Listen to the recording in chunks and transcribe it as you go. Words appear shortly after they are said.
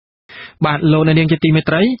បាទលោកនាងជាទីមេ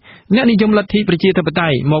ត្រីអ្នកនិយមលទ្ធិប្រជាធិបតេ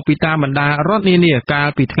យ្យមកពីតាមបណ្ដារដ្ឋនានាកាល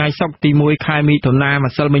ពីថ្ងៃសុក្រទី1ខែមិថុនា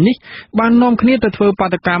ម្សិលមិញនេះបាននាំគ្នាទៅធ្វើបា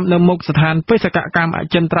តកម្មនៅមុខស្ថានបេសកកម្មអ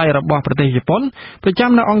ចិន្ត្រៃយ៍របស់ប្រទេសជប៉ុនប្រ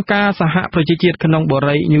ចាំនៅអង្គការសហប្រជាជាតិក្នុងបូ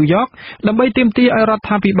រីញូវយ៉កដើម្បីទាមទារឲ្យរដ្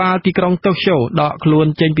ឋាភិបាលទីក្រុងតូក្យូដកខ្លួន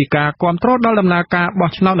ចេញពីការគាំទ្រដល់ដំណើរការបោះ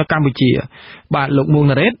ឆ្នោតនៅកម្ពុជាបាទលោកមួង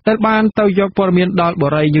ណារ៉េតដែលបានទៅយកព័ត៌មានដល់បូ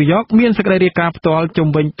រីញូវយ៉កមានសេចក្តីរាយការណ៍ផ្ទាល់ជុំ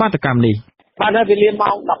វិញបាតកម្មនេះបាននៅវេលា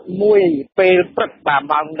ម៉ោង11ពេលព្រឹកបាទ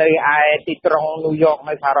ម៉ោងនៅឯទីក្រុងញូវយ៉ក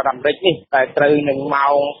នៅសហរដ្ឋអាមេរិកនេះតែត្រូវនឹងម៉ោ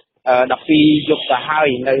ង12យប់ទៅហើយ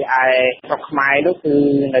នៅឯស្រុកខ្មែរនោះគឺ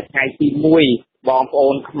នៅថ្ងៃទី1បងប្អូ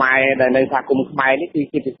នខ្មែរដែលនៅសហគមន៍ខ្មែរនេះគឺ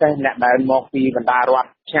ជាពិសេសអ្នកដែលមកពីបណ្ដារដ្ឋ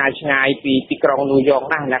ឆ្ងាយពីទីក្រុងញូវយ៉ក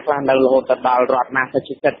ណាស់អ្នកខ្លះនៅរហូតដល់រដ្ឋ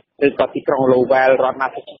Massachusetts ឬក៏ទីក្រុង Lowell រដ្ឋ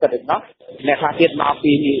Massachusetts ឯណោះអ្នកខ្លះទៀតមក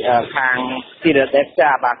ពីខាង Philadelphia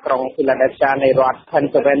បាទក្រុង Philadelphia នៃរដ្ឋ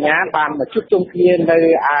Pennsylvania បានមកជួបជុំគ្នានៅ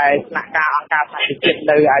ឯស្នាក់ការអង្គការសហប្រជាជាតិ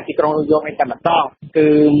នៅឯទីក្រុងញូវយ៉កនេះតែម្ដងគឺ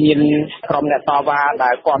មានក្រុមអ្នកតវ៉ាដែ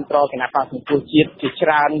លគ្រប់គ្រងគណៈបក្សសង្គ្រោះជាតិជាច្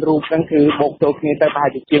រើនរូបហ្នឹងគឺបូកចូលគ្នាទៅប្រហែល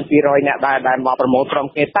ជាជាង200អ្នកដែលមកប្រមូលក្រុម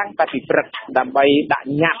គ្នាតាំងតែពីព្រឹកដើម្បីដាក់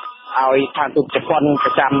ញត្តិឲ្យស្ថានទូតជប៉ុនប្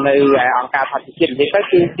រចាំនៅអង្គការសហប្រជាជាតិនេះទៅ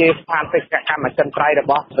គឺជាស្ថានបេសកកម្មអចិន្ត្រៃយ៍រ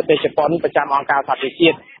បស់ប្រទេសជប៉ុនប្រចាំអង្គការសហប្រជាជា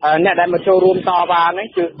តិអ្នកដែលមកចូលរួមតវ៉ាហ្នឹង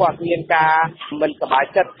គឺគាត់មានការមិនសប្បាយ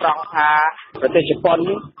ចិត្តត្រង់ថាប្រទេសជប៉ុន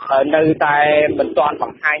នៅតែមិនទាន់ប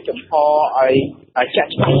ង្ហាញចំហឲ្យចាក់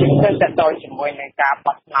ច្បាស់ជាងនេះតទៅជាមួយនឹងការ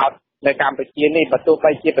បោះឆ្នោតនៅកម្ពុជានេះបើទោះ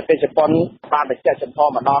បីជាប្រទេសជប៉ុនបានបញ្ជាក់ចំហ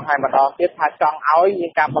ម្ដងហើយម្ដងទៀតថាចង់ឲ្យមា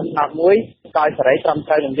នការបោះឆ្នោតមួយដោយសេរីត្រឹម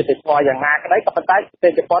ត្រូវនឹងយុត្តិធម៌យ៉ាងណាក្តីក៏ប៉ុន្តែប្រទេ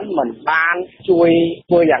សជប៉ុនមិនបានជួយ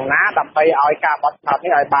ធ្វើយ៉ាងណាដើម្បីឲ្យការបោះឆ្នោត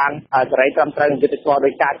នេះឲ្យបានសេរីត្រឹមត្រូវនឹងយុត្តិធម៌ដោ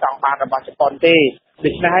យការចង់បានរបស់ជប៉ុនទេ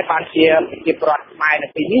ដូច្នេះហើយបានជាប្រជាពលរដ្ឋខ្មែរនៅ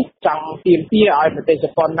ទីនេះចង់ទាមទារឲ្យប្រទេសជ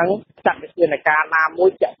ប៉ុនហ្នឹងចាត់វិធានការណាមួយ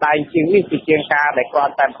ជាក់ស្ដែងជាងនេះពីជាងការដែលគ្រា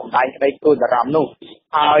ន់តែសម្ដែងក្តីព្រួយបារម្ភនោះ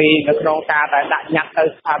ហើយនៅក្នុងការដែលដាក់ញត្តិទៅ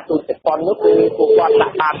ស្ថានទូតជប៉ុននោះគឺពួកគាត់ដា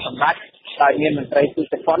ក់បានសម្រេចដោយមានមន្ត្រីទូត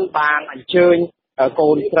ជប៉ុនបានអញ្ជើញកូ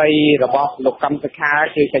នស្រីរបស់លោកកឹមសុខា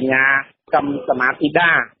គឺកញ្ញាកឹមសមាធិ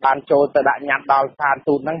ដាបានចូលទៅដាក់ញត្តិដល់ស្ថាន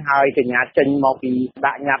ទូតហ្នឹងហើយកញ្ញាចេញមកពី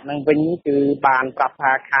ដាក់ញត្តិហ្នឹងវិញគឺបានប្រាប់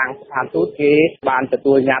ថាខាងស្ថានទូតគេបានទ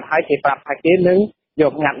ទួលញត្តិហើយគេប្រាប់ថាគេនឹងយ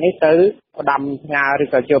កញត្តិនេះទៅផ្ដាំផ្ញើឬ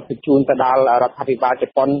ក៏យកទៅជូនទៅដល់រដ្ឋាភិបាលជ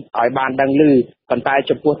ប៉ុនឲ្យបានដឹងឮប៉ុន្តែ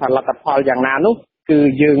ចំពោះថាលទ្ធផលយ៉ាងណានោះគឺ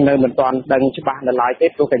យើងនៅមិនទាន់ដឹងច្បាស់នៅឡើយទេ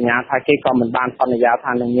ព្រោះកញ្ញាថាគេក៏មិនបានសន្យា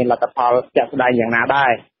ថានឹងមានលទ្ធផលជាក់ស្ដែងយ៉ាងណាដែ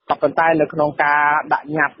រក៏ប៉ុន្តែនៅក្នុងការដាក់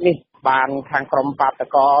ញត្តិនេះបានខាងក្រុមបាត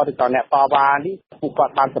កោឬក៏អ្នកតវ៉ានេះពួកគា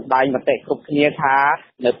ត់បានសម្ដែងមតិគ្រប់គ្នាថា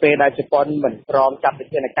នៅពេលដែលជប៉ុនមិនព្រមចាត់វិ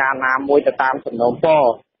ធានការណាមួយទៅតាមសំណូមពរ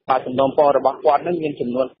បាទសំណូមពររបស់គាត់នឹងមានចំ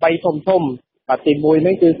នួន3ធំបាទទី1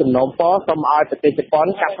នេះគឺសំណូមពរសូមឲ្យប្រទេសជប៉ុន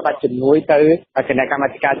កាត់ផ្តាច់ជំនួយទៅគណៈកម្មា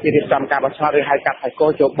ធិការជាតិរៀបចំការបោះឆ្នោតឬហៅកាត់ថាកោ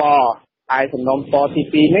ជបហើយសំណុំពរទី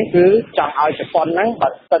2នេះគឺចង់ឲ្យជប៉ុនហ្នឹងបើ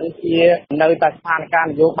សិនជានៅតែស្ថានភាពន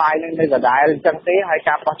យោបាយនឹងនៅដដែលអញ្ចឹងទេហើយ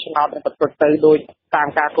ការបោះឆ្នោតនឹងប្រព្រឹត្តទៅដោយតាម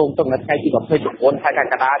ការគោរពទុកនៅថ្ងៃទី29ខែក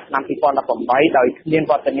ក្កដាឆ្នាំ2018ដោយគ្មាន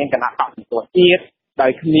វត្តមានគណៈបក្សសង្គ្រោះជាតិដោ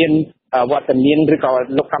យគ្មានវត្តមានឬក៏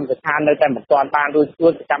លោកកម្មសខានៅតែមិនទាន់បានរួចស្រួ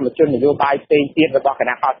លសកម្មជននយោបាយផ្សេងទៀតរបស់គ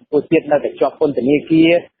ណៈបក្សសង្គ្រោះជាតិនៅតែជាប់ពន្ធនាគា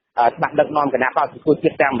រថ្នាក់ដឹកនាំគណៈបក្សសង្គ្រោះជា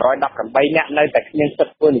តិទាំង118នាក់នៅតែគ្មានសិទ្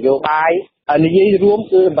ធិធ្វើនយោបាយនិយាយរួម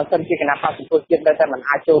គឺបើសិនជាគណៈបក្សសង្គ្រោះជាតិនៅតែមិន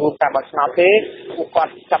អាចចូលរួមការបោះឆ្នោតទេពួកគា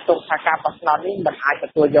ត់ចាត់ទុកថាការបោះឆ្នោតនេះមិនអាចទ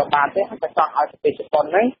ទួលយកបានទេហើយក៏ចង់ឲ្យប្រទេសជប៉ុន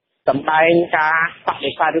ហ្នឹងសម្ដែងការប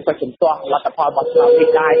ដិសេធឬក៏ជំទាស់លទ្ធផលបោះឆ្នោតនេះ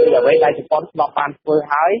ដែរពីអ្វីដែលជប៉ុនធ្លាប់បានធ្វើ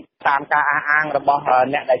ហើយតាមការអះអាងរបស់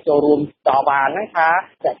អ្នកដែលចូលរួមតវ៉ាហ្នឹងថា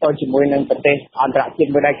ចាក់ទងជាមួយនឹងប្រទេសអន្តរជាតិ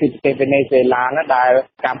មួយដែរគឺប្រទេសវេណេស៊ុយឡាណាដែល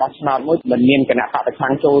ការបោះឆ្នោតមួយមិនមានគណៈបកប្រឆាំ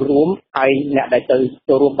ងចូលរួមហើយអ្នកដែលទៅ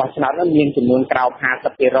ចូលរួមបោះឆ្នោតនោះមានចំនួនក្រោម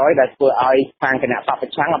 50% ដែលធ្វើឲ្យខាងគណៈបកប្រ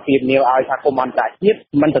ឆាំងអំពាវនាវឲ្យសហគមន៍អន្តរជាតិ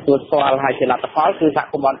មិនទទួលស្គាល់ហើយជាលទ្ធផលគឺសហ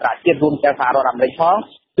គមន៍អន្តរជាតិរួមទាំងសហរដ្ឋអាមេរិកផង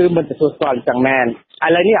គឺមិនទទួលស្គាល់អញ្ចឹងមែនឥ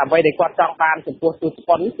ឡូវនេះអ្វីដែលគាត់ចង់បានចំពោះទូតជ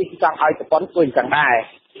ប៉ុនគឺចង់ឲ្យជប៉ុនធ្វើអញ្ចឹងដែរ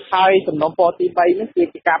ហើយសំណុំពរទី3នេះគឺ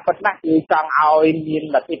ជាការពិតណាស់គឺចង់ឲ្យមាន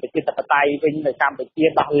លទ្ធិប្រជាធិបតេយ្យវិញនៅកម្ពុជា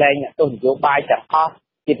ដោះលែងអ្នកទោសនយោបាយទាំងអស់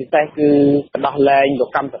ជាពិសេសគឺដោះលែងលោក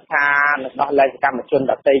កម្មសខានិងដោះលែងសកម្មជន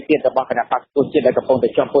ដទៃទៀតរបស់គណៈបក្សសង្គ្រោះជាតិដែលកំពុងតែ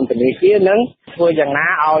ជាប់ពន្ធនាគារនឹងធ្វើយ៉ាងណា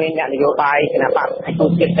ឲ្យអ្នកនយោបាយគណៈបក្សសង្គ្រោះ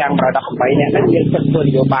ជាតិទាំង118នាក់នេះមានសិទ្ធិធ្វើន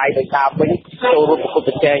យោបាយដោយការវិញចូលរួមប្រគល់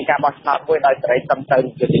ប្រជែងការបោះឆ្នោតមួយដោយសេរីត្រឹមត្រូវ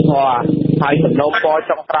យុត្តិធម៌ហើយសំណូមពរ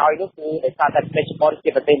ចុងក្រោយនោះគឺដោយសារតែប្រទេសជប៉ុនជា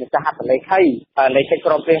ប្រទេសម្ចាស់ហត្ថលេខីនៃកិច្ច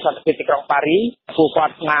ព្រមព្រៀងសន្តិភាពទីក្រុងប៉ារីពួកគា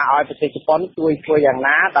ត់ស្នើឲ្យប្រទេសជប៉ុនជួយធ្វើយ៉ាង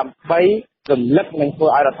ណាដើម្បីរំលឹកនិងធ្វើ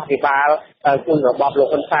ឲ្យរដ្ឋាភិបាលគុណរបបលោក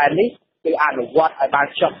ហ៊ុនសែននេះគឺអនុវត្តឲ្យបាន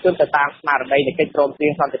ខ្ជាប់ខ្ជួនទៅតាមស្មារតីនៃកិច្ចព្រមព្រៀ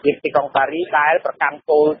ងសន្តិភាពទីក្រុងប៉ារីដែលប្រកាន់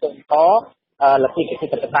គោលជំហរ លទ្ធិប្រជា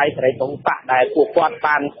ធិបតេយ្យសេរីពហុបកដែលពួកគាត់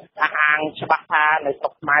បានអះអាងច្បាស់ថានៅស្រុ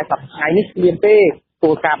កខ្មែរសប្តាហ៍ថ្ងៃនេះគ្មានទេ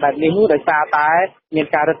គោលការណ៍បែបនេះនោះដោយសារតែមាន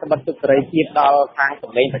ការរដ្ឋបတ်សិទ្ធិសេរីភាពដល់ខាងស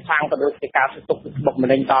ម្លេងប្រឆាំងក៏ដូចជាការសុខបុកម្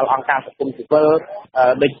នេញដល់អង្គការសង្គមស៊ីវិល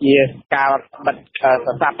ដូចជាការបិទ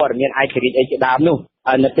សារព័ត៌មានឯករាជ្យអីជាដើមនោះ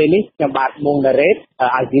នៅពេលនេះខ្ញុំបាទមុងណារ៉េត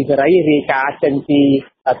អាស៊ីសេរីរាយការណ៍ចេញពី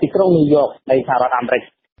ទីក្រុងញូវយ៉កនៃសហរដ្ឋអាមេរិក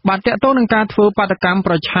បាទតកតងនឹងការធ្វើបាតកម្ម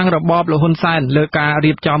ប្រឆាំងរបបលហ៊ុនសែនលើការ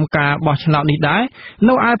រៀបចំការបោះឆ្នោតនេះដែរ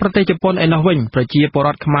នៅឯប្រទេសជប៉ុនឯណោះវិញប្រជាពលរ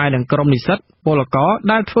ដ្ឋខ្មែរនិងក្រុមនិស្សិតពលករ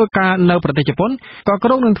ដែលធ្វើការនៅប្រទេសជប៉ុនក៏ក្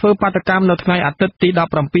រុងនឹងធ្វើបាតកម្មនៅថ្ងៃអាទិត្យទី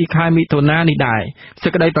17ខែមិថុនានេះដែរសេ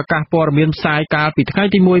ចក្តីប្រកាសព័ត៌មានផ្សាយកាលពីថ្ងៃ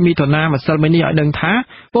ទី1មិថុនាម្សិលមិញនេះឲ្យដឹងថា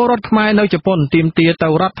ពលរដ្ឋខ្មែរនៅជប៉ុនទាមទារទៅ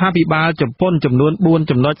រដ្ឋាភិបាលជប៉ុនចំនួន4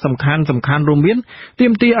ចំណុចសំខាន់រួមមានទា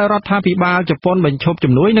មទារឲ្យរដ្ឋាភិបាលជប៉ុនបញ្ឈប់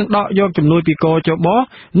ជំនួយនិងដកយកជំនួយពីកជប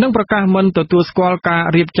និងប្រកាសមិនទទួលស្គាល់ការ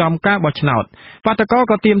រៀបចំការបោះឆ្នោតបាតកោ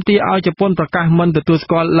ក៏ទាមទារឲ្យជប៉ុនប្រកាសមិនទទួលស្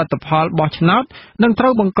គាល់លទ្ធផលបោះឆ្នោតនិងត្រូ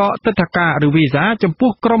វបង្កកទិដ្ឋាការឬវីសាចំពោះ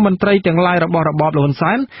ក្រុមមន្ត្រីទាំងឡាយរបស់របបលហ៊ុន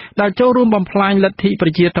សែនដែលចូលរួមបំផ្លាញលទ្ធិប្រ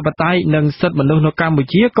ជាធិបតេយ្យនិងសិទ្ធិមនុស្សនៅកម្ពុ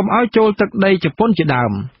ជាកុំឲ្យចូលទឹកដីជប៉ុនជាដើ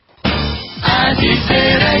ម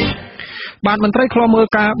បាទមន្ត្រីឃ្លាំមើល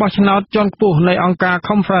ការបោះឆ្នោតជាន់ខ្ពស់នៃអង្គការ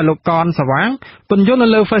Khmer លោកកនសវាងពន្យល់នៅ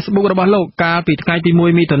លើ Facebook របស់លោកកាលពីថ្ងៃទី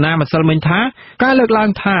1មិថុនាម្សិលមិញថាការលើកឡើង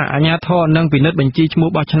ថាអាជ្ញាធរនឹងពិនិត្យបញ្ជីឈ្មោះ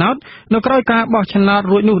បោះឆ្នោតនៅក្រៅការបោះឆ្នោត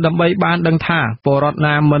រួចនោះដើម្បីបានដឹងថាពលរដ្ឋ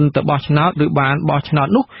ណាមិនទៅបោះឆ្នោតឬបានបោះឆ្នោត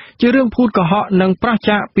នោះជារឿងភូតកុហកនិងប្រ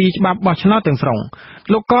ឆាចពីច្បាប់បោះឆ្នោតទាំងស្រុង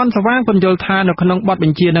លោកកនសវាងពន្យល់ថានៅក្នុងបទប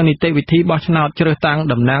ញ្ជានិងនីតិវិធីបោះឆ្នោតជ្រើសតាំង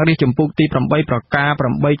តំណាងរាស្ត្រចម្ពោះទី8ប្រការ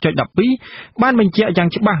 8.12 បានបញ្ជាក់យ៉ាង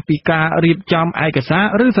ច្បាស់ពីការរៀបចំឯកសា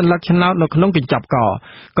រឬសញ្ញាឆ្នោតនៅក្នុងកញ្ចប់ក៏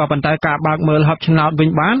ប៉ុន្តែការបើកមើលហបឆ្នោតវិញ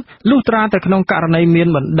បានលុះត្រាតែក្នុងករណីមាន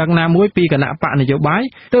បណ្ដឹងណាមួយពីគណៈបកនយោបាយ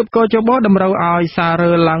ទើបកជបតម្រូវឲ្យសារ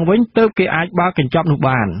រើឡើងវិញទើបគេអាចបើកកញ្ចប់នោះ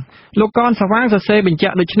បានលោកកនសវាងសរសេរបញ្ជា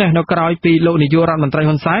ក់ដូចនេះនៅក្រៅពីលោកនាយករដ្ឋមន្ត្រី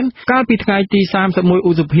ហ៊ុនសែនកាលពីថ្ងៃទី31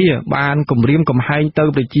ឧសភាបានគម្រាមកំហែងទៅ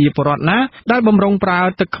ប្រជាពលរដ្ឋណាដែលបំរុងប្រើ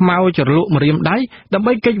ទឹកខ្មៅជ្រលក់ម្រាមដៃដើម្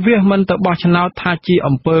បីគេចវាសមិនទៅបោះឆ្នោតថាជា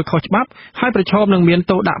អំពើខុសច្បាប់ហើយប្រឈមនឹងមាន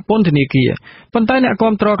ទោសដាក់ពន្ធនាគារប៉ុន្តែអ្នក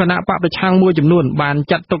គាំទ្រគណៈបកប្រឆាំងមួយចំនួនបាន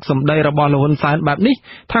ចាត់ទុកសម្ដីរបស់លោកហ៊ុនសែនបែបនេះ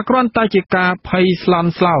ថាគ្រាន់តែជាការភ័យស្លន់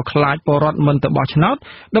ស្លោខ្លាចពលរដ្ឋមិនទៅបោះឆ្នោត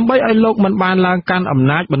ដើម្បីឲ្យលោកមិនបានឡើងកាន់អំ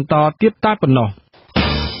ណាចបន្តទៀតតែប៉ុណ្ណោះ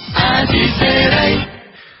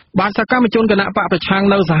បាទសកម្មជនគណៈបកប្រឆាំង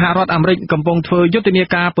នៅសហរដ្ឋអាមេរិកកំពុងធ្វើយុទ្ធនា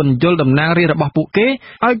ការពន្យល់តំណាងរាស្ត្ររបស់ពួកគេ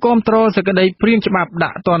ឲ្យគាំទ្រសេចក្តីព្រាងច្បាប់ដា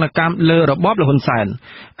ក់ទណ្ឌកម្មលើរបបលហ៊ុនសែន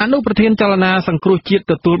អនុប្រធានចលនាសង្គ្រោះជាតិ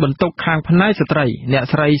ទទួលបន្ទុកខាងផ្នែកស្ត្រីអ្នក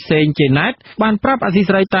ស្រីសេងជេណែតបានប្រាប់អាស៊ី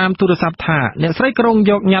សេរីតាមទូរស័ព្ទថាអ្នកស្រីក្រុង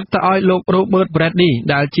យកញត្តិទៅឲ្យលោក Robert Brady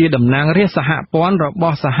ដែលជាតំណាងរាស្ត្រសហព័ន្ធរប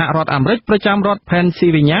ស់សហរដ្ឋអាមេរិកប្រចាំរដ្ឋ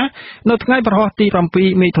Pennsylvania នៅថ្ងៃប្រហោះទី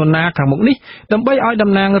7មិថុនាខាងមុខនេះដើម្បីឲ្យ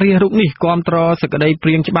តំណាងរាស្ត្ររូបនេះគាំទ្រសេចក្តីព្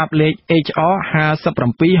រាងច្បាប់លេខ HR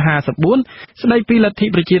 5754ស្តីពីលទ្ធិ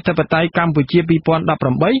ប្រជាធិបតេយ្យកម្ពុជា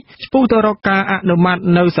2018ឆ្ពោះទៅរកការអនុម័ត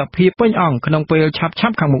នៅសភាពេញអង្គក្នុងពេលឆាប់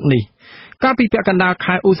ខាងមុខនេះកាលពីពាក់កណ្ដាល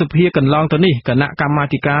ខែឧសភាកន្លងទៅនេះគណៈកម្មា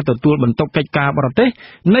ធិការទទួលបន្ទុកកិច្ចការបរទេស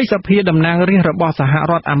នៃសភាតំណាងរាស្ត្ររបស់សហ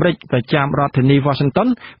រដ្ឋអាមេរិកប្រចាំរដ្ឋធានី Washington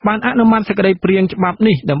បានអនុម័តសេចក្តីព្រាងច្បាប់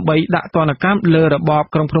នេះដើម្បីដាក់ទណ្ឌកម្មលើរបប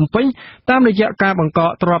ក្រុងភ្នំពេញតាមរយៈការបង្កក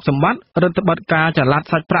ទ្រព្យសម្បត្តិរដ្ឋបတ်ការចល័ត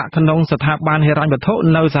សាច់ប្រាក់ក្នុងស្ថាប័នហិរញ្ញវត្ថុ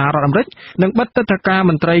នៅសហរដ្ឋអាមេរិកនិងបិទទិដ្ឋាការ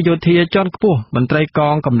មន្ត្រីយោធាជាន់ខ្ពស់មន្ត្រីក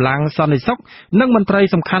ងកម្លាំងសន្តិសុខនិងមន្ត្រី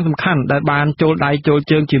សំខាន់ដែលបានចូលដៃចូល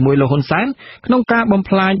ជើងជាមួយលោកហ៊ុនសែនក្នុងការបំ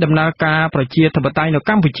ផ្លាញដំណើរការប្រជាធិបតេយ្យនៅ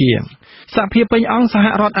កម្ពុជាសហភាពពេញអង្គសហ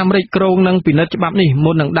រដ្ឋអាមេរិកក្រុងនឹងពិនិត្យច្បាប់នេះ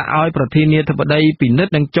មុននឹងដាក់ឲ្យប្រធានាធិបតីពិនិត្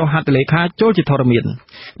យនិងចុះហត្ថលេខាចូលជាធរមាន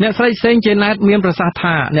អ្នកស្រីសេងជេណែតមានប្រសាសន៍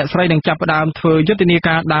ថាអ្នកស្រីនឹងចាប់ផ្ដើមធ្វើយុទ្ធនា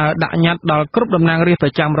ការដើរដាក់ញត្តិដល់គ្រប់តំណាងរាស្ត្រប្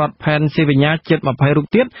រចាំរដ្ឋ Pennsylvania ជិត20រូប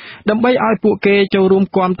ទៀតដើម្បីឲ្យពួកគេចូលរួម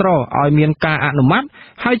គាំទ្រឲ្យមានការអនុម័ត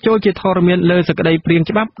ហើយចូលជាធរមានលើសេចក្តីព្រាង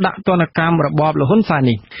ច្បាប់ដាក់ទណ្ឌកម្មរបបលហ៊ុនសែន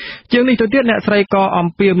នេះជាងនេះទៅទៀតអ្នកស្រីក៏អំ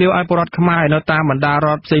ពាវនាវឲ្យពលរដ្ឋខ្មែរនៅតាមបណ្ដារ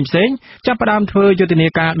ដ្ឋផ្សេងចាប់ផ្ដើមធ្វើយុទ្ធនា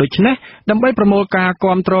ការដូចនេះដើម្បីប្រមូលការ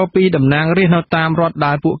គាំទ្រពីតំណាងរាស្ត្រនៅតាមរដ្ឋ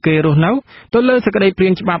ដែលពួកគេរស់នៅទៅលើសេចក្តីព្រា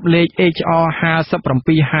ងច្បាប់លេខ HR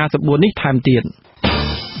 5754នេះថែមទៀត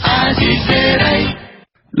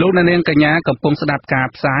លោកអ្នកនាងកញ្ញាកំពុងស្ដាប់ការ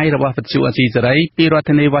ផ្សាយរបស់វិទ្យុអាស៊ីសេរីពីរដ្ឋ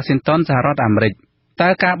ធានី Washington សហរដ្ឋអាមេរិកតើ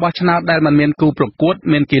ការបោះឆ្នោតដែលមិនមានគូប្រកួត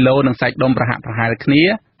មានគីឡូនិងសាច់ដុំប្រហាក់ប្រហែលគ្នា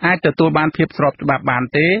អាចទទួលបានភាពស្របច្បាប់បាន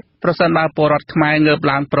ទេប្រសិនបើពលរដ្ឋខ្មែរងើប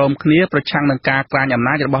ឡើងព្រមគ្នាប្រឆាំងនឹងការក្រាញអំ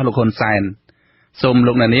ណាចរបស់លោកហ៊ុនសែនសូម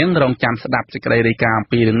លោកអ្នកនាងរងចាំស្ដាប់សេចក្តីរាយការណ៍អំ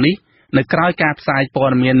ពីរឿងនេះនៅក្រៅការផ្សាយព័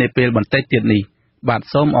ត៌មាននាពេលបន្តិចទៀតនេះបាទ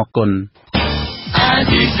សូមអរគុណ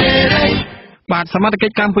បាទសមត្ថកិ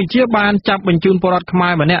ច្ចកម្ពុជាបានចាប់បញ្ជូនពលរដ្ឋខ្មែ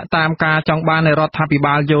រម្នាក់តាមការចង់បាននៃរដ្ឋាភិ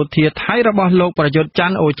បាលយោធាថៃរបស់លោកប្រយុទ្ធច័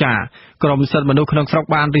ន្ទអូចាក្រមសិទ្ធិមនុស្សក្នុងស្រុក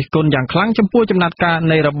បានរិះគន់យ៉ាងខ្លាំងចំពោះចំណាត់ការ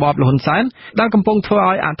នៃរបបលហ៊ុនសែនដែលកំពុងធ្វើ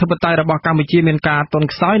ឲ្យអធិបតេយ្យរបស់កម្ពុជាមានការទន់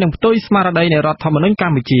ខ្សោយនិងផ្ទុយស្មារតីនៃរដ្ឋធម្មនុញ្ញក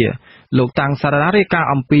ម្ពុជាលោកតាំងសារ៉ារាយការណ៍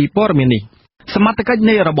អំពីព័ត៌មាននេះសមត្ថកិច្ច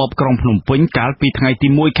នៃរបបក្រុងភ្នំពេញកាលពីថ្ងៃទី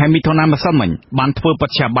1ខែមិថុនាម្សិលមិញបានធ្វើប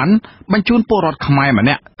ច្ចុប្បន្នបញ្ជូនពលរដ្ឋខ្មែរម្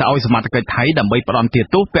នាក់ទៅឲ្យសមត្ថកិច្ចថៃដើម្បីផ្ដន្ទា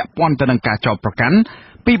ទោសពាក់ព័ន្ធទៅនឹងការចោទប្រកាន់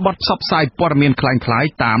ពីបទផ្សព្វផ្សាយព័ត៌មានคล้ายៗ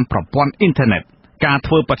តាមប្រព័ន្ធអ៊ីនធឺណិតការ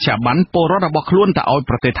ធ្វើបច្ចុប្បន្នពលរដ្ឋរបស់ខ្លួនទៅឲ្យ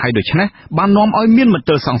ប្រទេសថៃដូច្នេះបាននាំឲ្យមានមន្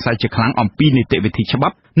ទិលសង្ស័យជាខ្លាំងអំពីនីតិវិធីច្បា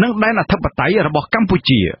ប់និងដែនអធិបតេយ្យរបស់កម្ពុ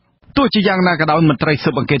ជាទោះជាយ៉ាងណាក៏ដោយមន្ត្រីស៊ើ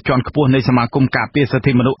បអង្កេតជាន់ខ្ពស់នៃសមាគមការពារសិទ្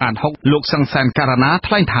ធិមនុស្សអាត6លោកសង្សានការណា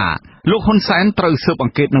ថ្លែងថាលោកហ៊ុនសែនត្រូវស៊ើបអ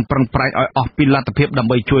ង្កេតនិងប្រឹងប្រែងឲ្យអស់ពីលទ្ធភាពដើម្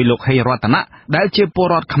បីជួយលោកហេងរតនាដែលជាពល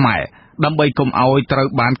រដ្ឋខ្មែរដើម្បីកុំឲ្យត្រូវ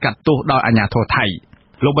បានកាត់ទោសដោយអាជ្ញាធរថៃ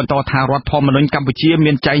លោកបន្តថារដ្ឋធម្មនុញ្ញកម្ពុជា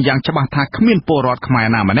មានចែងយ៉ាងច្បាស់ថាគ្មានពលរដ្ឋខ្មែរ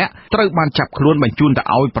ណាម្នាក់ត្រូវបានចាប់ខ្លួនបញ្ជូនទៅ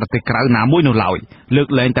ឲ្យប្រទេសក្រៅណាមួយនោះឡើយលើក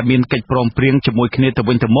លែងតែមានកិច្ចព្រមព្រៀងជាមួយគ្នាទៅ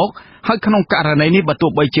វិញទៅមកហើយក្នុងករណីនេះបើទោះ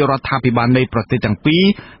បីជារដ្ឋាភិបាលនៃប្រទេសទាំងពីរ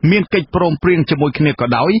មានកិច្ចព្រមព្រៀងជាមួយគ្នាក៏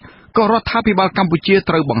ដោយក៏រដ្ឋាភិបាលកម្ពុជា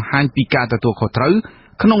ត្រូវបង្ហាញពីការទទួលខុសត្រូវ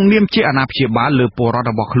ក្នុងនាមជាអាណាព្យាបាលលើពលរដ្ឋ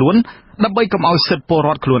របស់ខ្លួនដើម្បីកុំឲ្យសិទ្ធិពលរ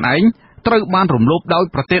ដ្ឋខ្លួនឯងត្រូវបានរំលោភដោយ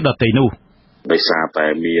ប្រទេសដទៃនោះដោយសារតែ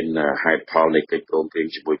មានហេតុផលនៃកិច្ចព្រមព្រៀង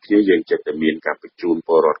ជាមួយគ្នាយើងចិត្តតែមានការបញ្ជូនព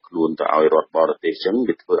លរដ្ឋខ្លួនទៅឲ្យរដ្ឋបរទេសចឹង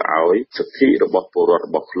វាធ្វើឲ្យសិទ្ធិរបស់ពលរដ្ឋរ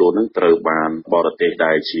បស់ខ្លួននឹងត្រូវបានបរទេស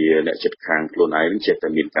ដែលជាអ្នកជិតខាងខ្លួនឯងចិត្តតែ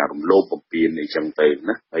មានការរំលោភបំពានអីចឹងទៅ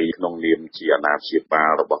ណាហើយក្នុងនាមជាអាណាព្យាបា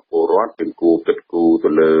លរបស់ពលរដ្ឋយើងគួរគិតគូរទៅ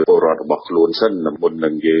លើពលរដ្ឋរបស់ខ្លួនសិនមុននឹ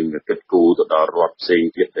ងយើងគិតគូរទៅដល់រដ្ឋផ្សេង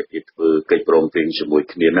ទៀតដែលគេធ្វើកិច្ចព្រមព្រៀងជាមួយ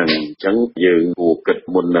គ្នាហ្នឹងអញ្ចឹងយើងគួរគិត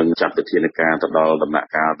មុននឹងចាត់វិធានការទៅដល់ដំណាក់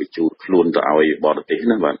កាលបញ្ជូនខ្លួនទៅឲ្យបរទេស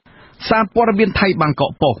ណាបាទសារព័ត៌មានថៃបាងក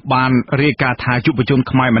កប៉ុស្តិ៍បានរាយការណ៍ថាយុវជន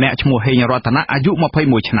ខ្មែរម្នាក់ឈ្មោះហេងរតនាអាយុ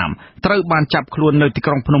21ឆ្នាំត្រូវបានចាប់ខ្លួននៅទី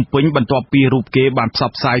ក្រុងភ្នំពេញបន្ទាប់ពីរូបគេបានផ្ស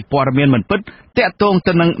ព្វផ្សាយព័ត៌មានមិនពិតទាក់ទង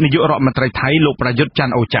ទៅនឹងនាយករដ្ឋមន្ត្រីថៃលោកប្រយុទ្ធច័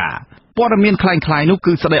ន្ទអូចាព័ត៌មានคล้ายៗនោះ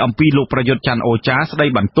គឺស្ដីអំពីលោកប្រយុទ្ធច័ន្ទអូចាស្ដី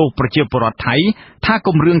បន្ទោសប្រជាពលរដ្ឋថៃថា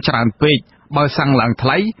គំរាមច្រើនពេកបើសាំងឡើងថ្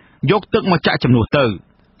លៃយកទឹកមកចាក់ជំនួសទៅ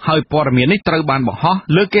ហើយព័ត៌មាននេះត្រូវបានបង្ហោះ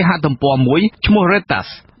លើគេហទំព័រមួយឈ្មោះ Retas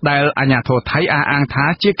ដែលអាជ្ញាធរថៃអះអាងថា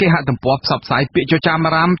ជាគេហទំព័រផ្សព្វផ្សាយពាក្យចចាម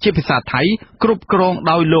អារាមជាភាសាថៃគ្រប់គ្រង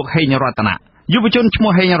ដោយលោកហេងរតនាយុវជនឈ្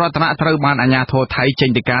មោះហេងរតនាត្រូវបានអាជ្ញាធរថៃចេញ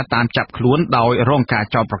ដីកាតាមចាប់ខ្លួនដោយរងការ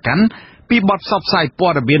ចោទប្រកាន់ពីបទផ្សព្វផ្សាយព័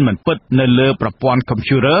ត៌មានមិនពិតនៅលើប្រព័ន្ធកុំព្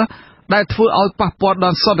យូទ័រដែលធ្វើឲ្យប៉ះពាល់ដ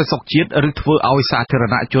ល់សន្តិសុខជាតិឬធ្វើឲ្យសាធារ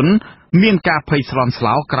ណជនមានការភ័យស្លន់ស្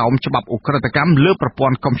លោក្រោមច្បាប់ឧក្រិដ្ឋកម្មលើប្រព័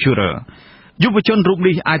ន្ធកុំព្យូទ័រយុវជនរូប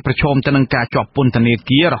នេះអាចប្រឈមទៅនឹងការជាប់ពន្ធនា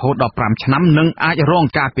គាររហូតដល់5ឆ្នាំនិងអាចរង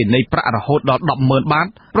ការពិន័យប្រាក់រហូតដល់ 10,000 បាត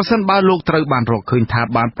ប្រសិនបើលោកត្រូវបានរកឃើញថា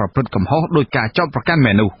បានប្រព្រឹត្តកំហុសដោយការចោទប្រកាន់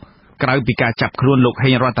មែននោះក្រៅពីការចាប់ខ្លួនលោកហេ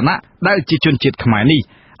ងរតនាដែលជាជនជាតិខ្មែរនេះ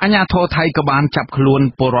អាជ្ញាធរថៃក៏បានចាប់ខ្លួន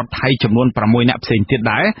ពលរដ្ឋថៃចំនួន6នាក់ផ្សេងទៀត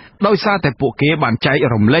ដែរដោយសារតែពួកគេបានចែក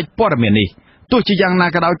រំលែកព័ត៌មាននេះទោះជាយ៉ាងណា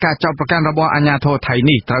ក៏ដោយការចោទប្រកាន់របស់អាជ្ញាធរថៃ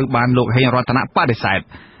នេះត្រូវបានលោកហេងរតនាបដិសេធ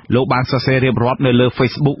លោកបានសរសេររៀបរាប់នៅលើ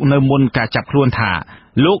Facebook នៅមុនការចាប់ខ្លួនថា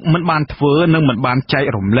លោកមិនបានធ្វើនិងមិនបានចែក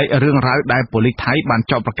រំលែករឿងរ៉ាវដែលប៉ូលីសថៃបាន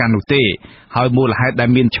ចោទប្រកាន់នោះទេហើយមូលហេតុដែល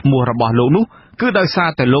មានឈ្មោះរបស់លោកនោះគឺដោយសារ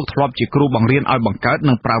តែលោកធ្លាប់ជាគ្រូបង្រៀនឲ្យបង្កើត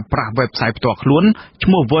និងប្រើប្រាស់ website ផ្ទាល់ខ្លួនឈ្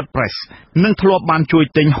មោះ WordPress និងធ្លាប់បានជួយ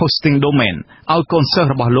ទិញ hosting domain ឲ្យកូនសិស្ស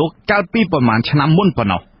របស់លោកកាលពីប្រមាណឆ្នាំមុនប៉ុ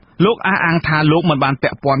ណ្ណោះលោកអះអាងថាលោកមិនបានពា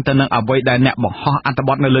ក់ព័ន្ធទៅនឹងអ្វីដែលអ្នកបង្ហោះអត្ថប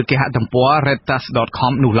ទនៅលើគេហទំព័រ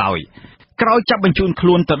retas.com នោះឡើយក្រោយចាប់បញ្ជូនខ្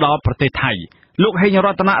លួនទៅដល់ប្រទេសថៃលោកហេងរ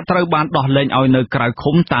តនាត្រូវបានដោះលែងឲ្យនៅក្រៅ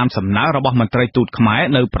ឃុំតាមសំណើរបស់មន្ត្រីទូតខ្មែរ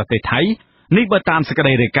នៅប្រទេសថៃនេះបើតាមសេចក្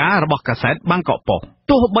តីរាយការណ៍របស់កាសែតបាងកកប៉ុស្តិ៍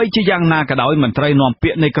ទោះបីជាយ៉ាងណាក៏ដោយមន្ត្រីនាំពា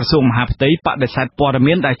ក្យនៃក្រសួងមហាផ្ទៃបដិសេធព័ត៌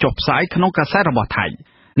មានដែលចុះផ្សាយក្នុងកាសែតរបស់ថៃ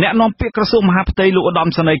អ្នកនាំពាក្យក្រសួងមហាផ្ទៃលោកឧត្តម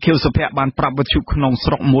សេនីយ៍ខៀវសុភ័ក្របានប្រាប់វិទ្យុក្នុង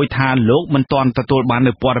ស្រុកមួយថាលោកមិនទាន់ទទួលបាន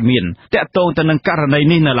នូវព័ត៌មានទាក់ទងទៅនឹងករណី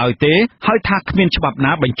នេះនៅឡើយទេហើយថាគ្មានច្បាប់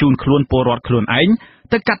ណាបញ្ជូនខ្លួនពលរដ្ឋខ្លួនឯង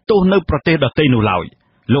ទៅកាត់ទោសនៅប្រទេសដទៃនោះឡើយ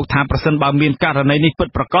លោកថាប្រសិនបើមានករណីនេះពិត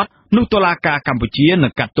ប្រាកដនោះតុលាការកម្ពុជានឹ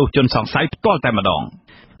ងកាត់ទោសជនសង្ស័យផ្ទាល់តែម្ដង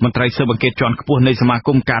មន្ត្រីស៊ើបអង្កេតជាន់ខ្ពស់នៃសមាគ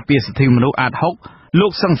មការពារសិទ្ធិមនុស្សអាត6លោ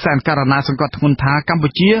កសង្សានការណាសង្កត់ធ្ងន់ថាកម្ពុ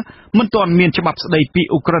ជាមិនទាន់មានច្បាប់ស្ដីពី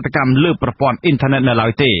ឧក្រិដ្ឋកម្មលើប្រព័ន្ធអ៊ីនធឺណិតនៅឡើ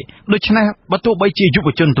យទេដូច្នេះបើទោះបីជាយុវ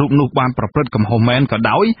ជនរូបនោះបានប្រព្រឹត្តកំហុសមែនក៏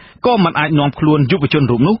ដោយក៏មិនអាចនាំខ្លួនយុវជន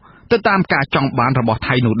រូបនោះទៅតាមការចង់បានរបស់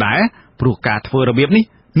ថៃនោះដែរព្រោះការធ្វើរបៀបនេះ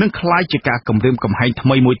នឹងក្លាយជាការគំរាមកំហែងថ្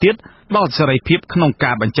មីមួយទៀតដល់សេរីភាពក្នុង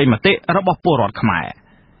ការបញ្ចេញមតិរបស់ពលរដ្ឋខ្មែរ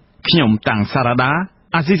ខ្ញុំតាំងសារ៉ាដា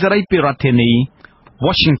អាស៊ីសេរីពីរដ្ឋធានី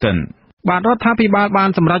Washington បាទរដ្ឋាភិបាលបាន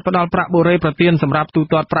សម្រេចផ្តល់ប្រាក់បូរេប្រទានសម្រាប់ទូ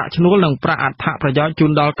ទាត់ប្រាក់ឈ្នួលនិងប្រាក់អត្ថប្រយោជន៍ជូ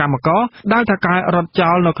នដល់កម្មករដែលថៅកែរត់ចោ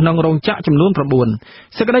លនៅក្នុងរោងចក្រចំនួន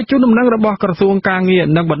9សេចក្តីជូនដំណឹងរបស់ក្រសួងការងារ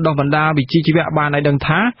និងបណ្ដុះបណ្ដាលវិជ្ជាជីវៈបានឲ្យដឹង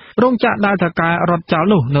ថារោងចក្រដែលថៅកែរត់ចោល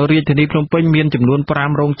នោះនៅរាជធានីភ្នំពេញមានចំនួន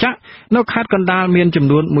5រោងចក្រនៅខេត្តកណ្ដាលមានចំ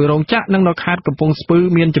នួន1រោងចក្រនិងនៅខេត្តកំពង់ស្ពឺ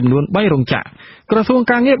មានចំនួន3រោងចក្រក្រសួង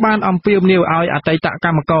ការងារបានអំពាវនាវឲ្យអតីតក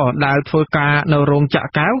ម្មករដែលធ្វើការនៅរោងចក្រ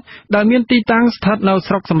កែវដែលមានទីតាំងស្ថិតនៅ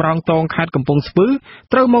ស្រុកសំរោងទងខេត្តកំពង់ស្ពឺ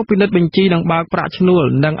ត្រូវមកពិនិត្យបញ្ជីនិងបើកប្រាក់ឈ្នួល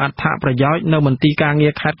និងអត្ថប្រយោជន៍នៅមន្ទីរការងា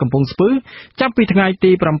រខេត្តកំពង់ស្ពឺចាប់ពីថ្ងៃ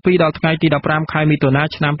ទី7ដល់ថ្ងៃទី15ខែមិថុនា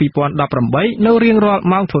ឆ្នាំ2018នៅរៀងរាល់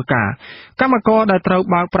ម៉ោងធ្វើការកម្មករដែលត្រូវ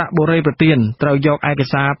បើកប្រាក់បូរេប្រទានត្រូវយកឯក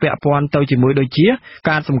សារពាក់ព័ន្ធទៅជាមួយដូចជា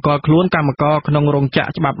ការសម្គាល់ខ្លួនកម្មករក្នុងរោងចក្រ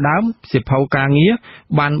ច្បាប់ដើមសៀវភៅការងារ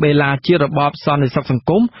បានបេឡាជារបបសន្តិសុខសង្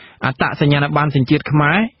គមអត្តសញ្ញាណប័ណ្ណសញ្ជាតិខ្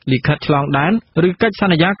មែរលិខិតឆ្លងដែនឬកិច្ចស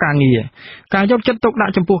ន្យាការងារការយកចិត្តទុកដា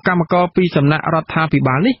ក់ចំពោះកម្មករពីសំណាក់រដ្ឋាភិ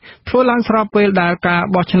បាលនេះធ្វើឡើងស្របពេលដែលការ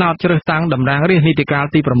បោះឆ្នោតជ្រើសតាំងតំណាងរាស្ត្រនីតិកាល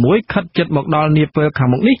ទី6ខិតជិតមកដល់នាពេលខាង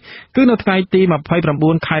មុខនេះគឺនៅថ្ងៃទី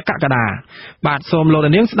29ខែកក្កដាបាទសូមលោក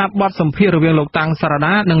នាងស្ដាប់បទសម្ភាសន៍រវាងលោកតាំងសារ៉ា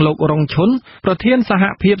ដានិងលោករងឈុនប្រធានសហ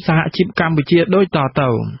ភាពសហជីពកម្ពុជាដូចតទៅ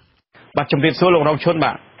បាទជំរាបសួរលោករងឈុន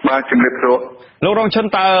បាទជំរាបសួរលោករងឈុន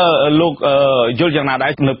តើលោកយល់យ៉ាងណាដែ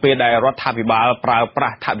រនៅពេលដែលរដ្ឋាភិបាលប្រើប្រា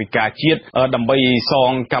ស់ថវិកាជាតិដើម្បីស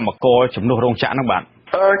ងកម្មករជំនួសរោងចក្រហ្នឹងបាទ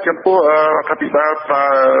ចំពោះរដ្ឋាភិបាលប្រើ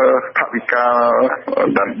ថវិកា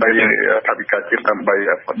ដើម្បីថវិកាជាតិដើម្បី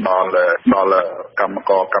ផ្ដល់ដល់កម្ម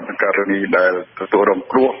ករកម្មការិនីដែលទទួលរង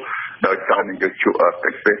គ្រោះដោយសារនយោបាយ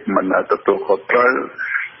កិច្ចពិសេសមិនទទួលខុសត្រូវ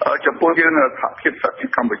ចំពោះយើងសហភាពសហជីព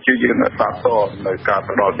កម្ពុជាយើងសាកតនៅការ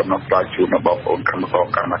ផ្ដល់ដំណោះស្រាយជូនបងប្អូនកម្មករ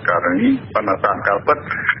កម្មការិនីប៉ុន្តែតាមការពិត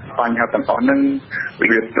បញ្ហាទាំងអស់ហ្នឹង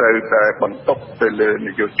វាត្រូវតែបន្ទុកទៅលើន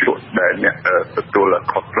យោជកដែលអ្នកទទួល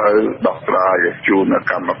ខុសត្រូវដោះស្រាយជូន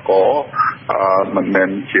កម្មករមិនមែន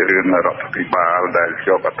ជារឿងរដ្ឋាភិបាលដែលយ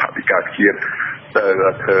កអធិការជាតិទៅ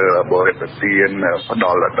ធ្វើបរិបទទានផ្ដ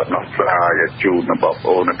ល់ដំណោះស្រាយជូនបងប្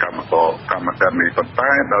អូនកម្មករកម្មការិនីប៉ុន្តែ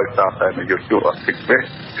ដោយសារតែនយោជកអតិថិ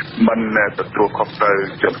មិនទទួលខុសត្រូវ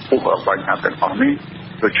ចំពោះបញ្ហាទាំងអស់នេះ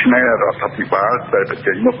ដូច្នេះរដ្ឋាភិបាលត្រូវតែ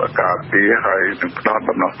ចេញមុខការពារហើយនឹងផ្ដល់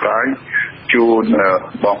ដំណោះស្រាយជូន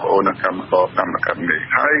បងប្អូនកម្មករកម្មការិនី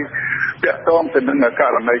ហើយទាក់ទងទៅនឹងក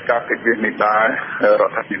រណីការកិច្ចវិនិច្ឆ័យដែររ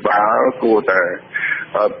ដ្ឋាភិបាលគួរតែ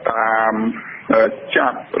តាមចា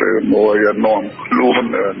ប់ឬមួយនាំខ្លួន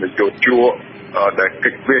នយោជកដែល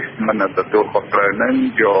កិច្ចវិសមិនទទួលខុសត្រូវនឹង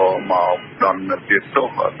យកមកដំណើរទៀត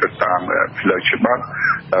ទៅតាមផ្លូវច្បាប់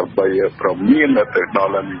ដើម្បីប្រមានទៅដ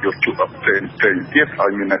ល់នយោជកផ្សេងទៀតឲ្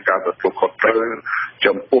យមានការទទួលខុសត្រូវ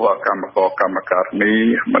ចំពោះកម្មករកម្មការិនី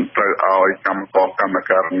មិនត្រូវឲ្យកម្មករកម្ម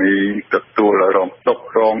ការិនីទទួលរងទុក្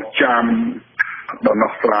ខរងចាំដំ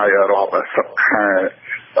ណោះស្រាយរាប់សិបខែ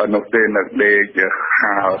នៅពេលនៅដេក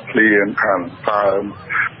ហាលភ្លៀងខាងសើម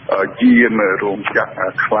យានរោងចក្រ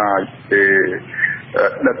ខ្លាចទេ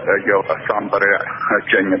ដឹកយកសម្ភារៈ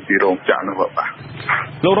ចេញពីរោងចក្រនោះបាទ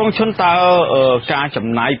លោករងឈុនតើការចំ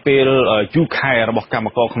ណាយពេលយូរខែរបស់កម្ម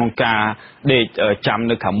ករក្នុងការដេកចាំ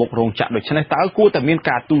នៅខាងមុខរោងចក្រដូច្នេះតើគួរតែមាន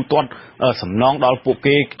ការទូទាត់សំណងដល់ពួក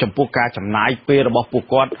គេចំពោះការចំណាយពេលរបស់ពួក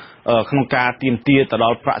គាត់ក្នុងការទាមទារទៅដ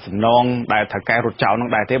ល់ប្រាក់សំណងដែលថៅកែរត់ចោលនឹង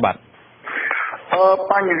ដែរទេបាទ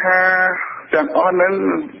បញ្ហាទាំងអស់ហ្នឹង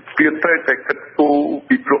វាត្រូវតែគិតគូរ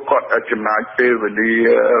ពីព្រោះគាត់ចំណាយពេលវេលា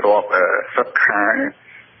រាប់សិបខែ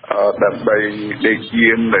ដើម្បីដេក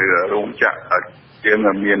យាននៅរោងចក្រយើង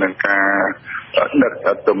មាននឹងការដឹក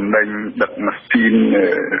ទំនិញដឹកម៉ាស៊ីន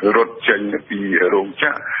រត់ចេញពីរោងច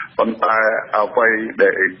ក្រប៉ុន្តែអ្វី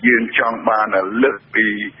ដែលយើងចង់បានលើកពី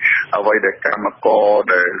អ្វីដែលកម្មករ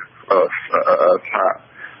ដែលថា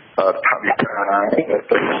ថាវិការ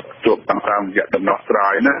ទៅជួបតាមរយៈដំណោះស្រា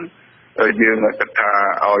យហ្នឹងយើងគិតថា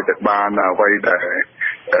ឲ្យតែបានអ្វីដែល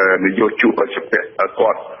នយោជកជាពាក់គា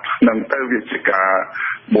ត់នឹងទៅវាជាការ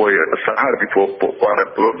មួយសាហាវពីព្រោះពួកគាត់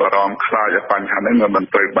ព្រួយបារម្ភខ្លាចបញ្ហានេះមិន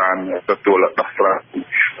ត្រូវបានទទួលដោះស្រាយ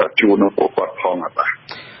ជូនពួកគាត់ផង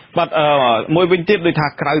បាទមួយវិញទៀតដូចថា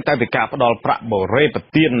ក្រៅតែពីការផ្ដល់ប្រាក់បូរេប្រ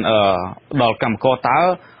ទានដល់កម្មករតើ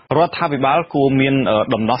រដ្ឋាភិបាលគួរមាន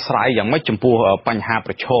ដំណោះស្រាយយ៉ាងម៉េចចំពោះបញ្ហា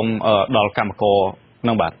ប្រឈមដល់កម្មករ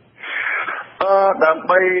នឹងបាទដើម្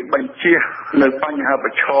បីបញ្ជៀសនៅបញ្ហាប្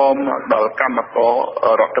រឈមដល់កម្មករ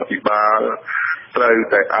រដ្ឋាភិបាលត្រូវ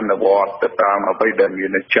តែអនុវត្តទៅតាមអ្វីដែលមា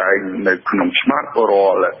នចែងនៅក្នុងច្បាប់រា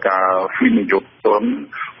ល់ការវិនិយោគទុន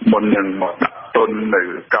មុននឹងមកដាក់ទុននៅ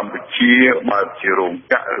កម្ពុជាបើជារោង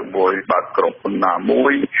ចក្រឬមួយបើក្រុមហ៊ុនណាមួ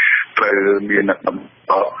យត្រូវមានដំ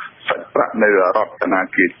ណើរសាច់ប្រាក់នៅរដ្ឋាភិបាល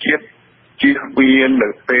ជាតិជៀសវាងនៅ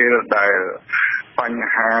ពេលដែលបញ្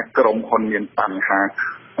ហាក្រុមហ៊ុនមានបញ្ហា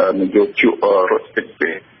នយោជករត់តិច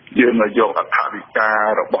ពេក យើងយកអធិការ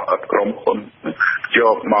របស់ក្រុមហ៊ុនយ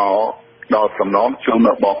កមកដល់សំណងជូនដ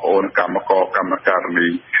ល់បងប្អូនកម្មករកម្មការិនី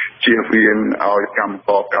ជៀសវាងឲ្យកម្មក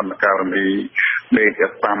រកម្មការិនីមេតែ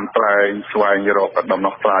តាមត្រែងស្វែងរកដំ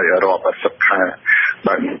ណោះស្រាយរាប់សិបខែ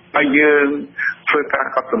បាទហើយយើងធ្វើការ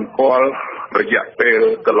កត់សម្គាល់រយៈពេល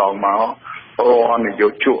កន្លងមករាល់នយោ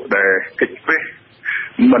ជកដែលកិច្ចព្រឹក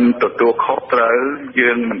មិនទទួលខុសត្រូវយើ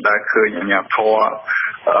ងមិនដែលឃើញអាជ្ញាធរ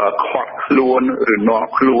ខាត់ខ្លួនឬនាំ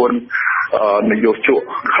ខ្លួននយោជក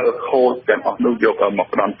ខលខូចទាំងអស់នោះយកមក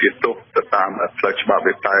ផ្ដន់ទោសទៅតាមផ្លូវច្បាប់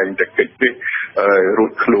វាតែងតែកិច្ចព្រឹករួ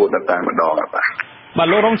ចខ្លួនតែម្ដងបាទ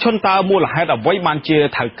លោករងឈុនតើមូលហេតុអ្វីបានជា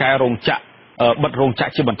ថៅកែរោងចក្របិទរោងចក្រ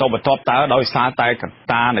ជាបន្តបន្ទាប់តើដោយសារតែកត្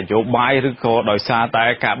តានយោបាយឬក៏ដោយសារតែ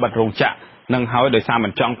ការបិទរោងចក្រនឹងហើយដោយសារមិ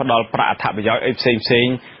នចង់ផ្ដល់ប្រាក់អត្ថប្រយោជន៍អីផ្សេង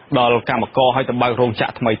ដល់កម្មករឲ្យទៅបើករោងច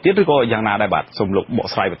ក្រថ្មីទៀតឬក៏យ៉ាងណាដែរបាទសូមលោកបក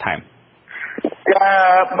ស្រាយបន្ថែមការ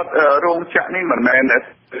បិទរោងចក្រនេះមិនមែនតែ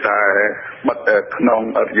បិទក្នុង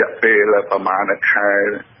រយៈពេលប្រមាណខែ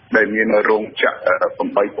ដែលមានរោងចក្រ8 9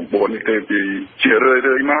នេះទេពីជា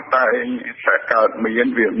រឿយមកតែកើតមាន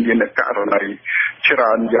វាមានករណីច្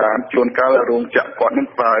រើនយ៉ាងជួនកាលរោងចក្រគាត់នឹង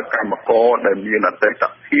ប្រើកម្មករដែលមានអតីត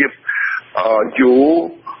ភាពយូរ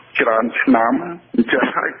ច្រើនឆ្នាំអញ្ចឹង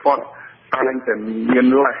ហើយគាត់តែងតែមាន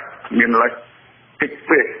លេសតិច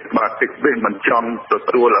ពេកបាទតិចពេកមិនចង់ទ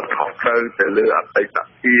ទួលអត្ថប្រយោជន៍ទៅលើអតីត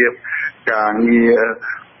ភាពការងារ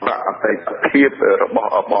អតីតភាពរបស់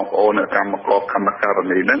បងប្អូនកម្មករកម្មការិ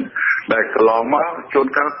នីហ្នឹងដែលកន្លងមកជួន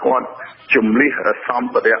កាលគាត់ជំលិះសម្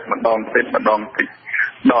ភារៈម្ដងតិច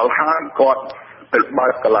ដល់ហើយគាត់ទៅបើ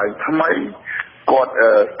កកន្លែងថ្មីគាត់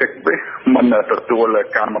តិចពេកមិនទទួល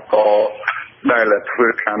កម្មករដែលធ្វើ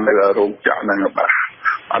ការនៅរោងចក្រហ្នឹងបាទ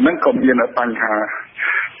អាហ្នឹងក៏មានបញ្ហា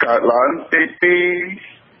កើតឡើងទី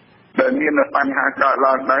ដែលមានបញ្ហាកើត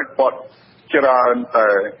ឡើងដែរគាត់ច្រើនតែ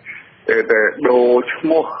ដូរឈ្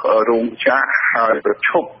មោះរោងចក្រហើយប្រឈ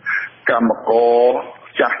ប់កម្មករ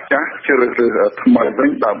ចាស់ជ្រើសរើសថ្មីវិញ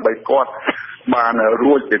ដើម្បីគាត់បាន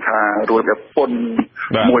រួចគេថារួចពន្ធ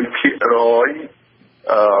 1%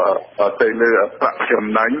 ទៅលើប្រាក់ចំ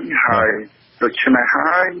ណេញហើយដូច្នេះ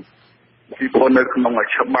ហើយពីព្រោះនៅក្នុង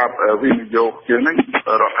ច្បាប់វិនិយោគជាងហ្នឹង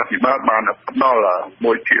រដ្ឋាភិបាលបានផ្ដល់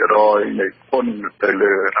 1% នៃពន្ធទៅ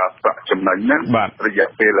លើប្រាក់ចំណេញហ្នឹងរយៈ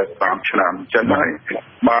ពេល5 ឆ្នាំអញ្ចឹងហើយ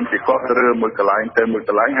បានពីគាត់រើមួយកន្លែងទៅមួយក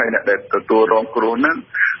ន្លែងហើយអ្នកដែលទទួលរងគ្រោះហ្នឹង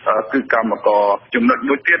គឺកម្មករចំណុច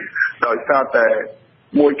មួយទៀតដោយសារតែ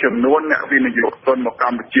មួយចំនួនអ្នកវិនិយោគទុនមកក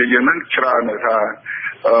ម្ពុជាយើងហ្នឹងច្រើនថា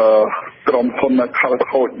ក្រុមហ៊ុនខល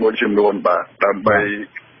ខូចមួយចំនួនបាទដើម្បី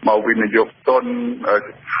មកវិនិយោគទុន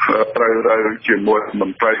ត្រូវជាមួយម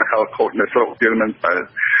ន្ត្រីខលខូចនៅស្រុកយើងនឹងទៅ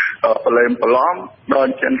ប្រឡែមប្រឡំដល់អ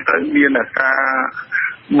ញ្ចឹងទៅមានការ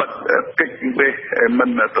បិទកិច្ចវិសមិន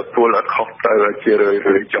ទទួលខុសត្រូវជា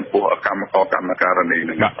រឿយចំពោះកម្មករកម្មការិនី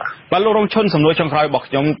នឹងបាទលោករងឈុនសំណួរចុងក្រោយរបស់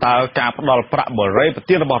ខ្ញុំតើការផ្ដល់ប្រាក់បរិយាប្រ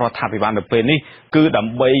ទានរបស់រដ្ឋាភិបាលនៅពេលនេះគឺដើ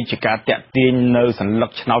ម្បីជាការតាក់ទាញនៅសញ្ញា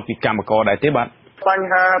ឆ្នោតពីកម្មករដែរទេបាទបញ្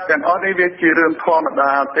ហាទាំងអស់នេះវាជារឿងធម្ម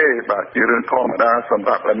តាទេបាទជារឿងធម្មតាសម្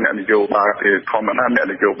រាប់អ្នកនយោបាយទេធម្មតាអ្នក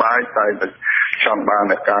នយោបាយតែចង់បាន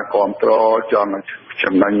ការគ្រប់គ្រងចង់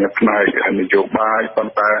ចំណេញផ្នែកនយោបាយប៉ុ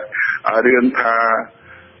ន្តែរឿងថា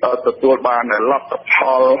ទទួលបានលទ្ធផ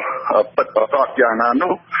លពិតប្រាកដយ៉ាងណា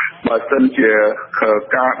នោះបើសិនជា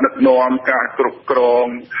ការដឹកនាំការគ្រប់គ្រង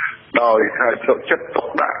ដោយការយកចិត្តទុក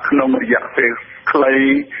ដាក់ក្នុងរយៈពេលខ្លី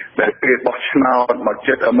ដែលពេលបោះឆ្នោតមក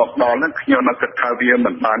ចិត្តមកដល់ហ្នឹងខ្ញុំនៅគិតថាវា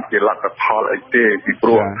មិនបានជាលទ្ធផលអីទេពីព្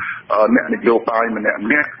រោះអ្នកនយោបាយម្នាក់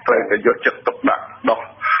ត្រូវតែយកចិត្តទុកដាក់ដោះ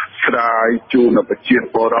ស្រាយជូនប្រជា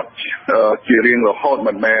ពលរដ្ឋជារៀងរហូត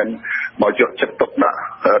មិនមែនមកយកចិត្តទុកដាក់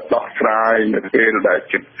ដោះស្រាយនៅពេលដែល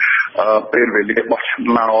ចិត្តពេលវេលាបោះឆ្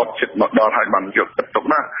នោតចិត្តមកដល់ហើយបានយកចិត្តទុក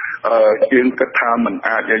ដាក់យើងគិតថាมัน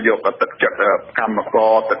អាចយកទឹកចិត្តកម្មក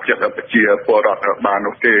រទឹកចិត្តប្រជាពលរដ្ឋបាន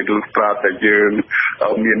នោះទេគឺស្រាប់តែយើង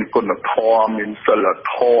មានគុណធម៌មានសិល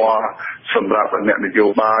ធម៌សម្រាប់អ្នកនយោ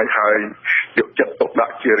បាយហើយយកចិត្តទុកដា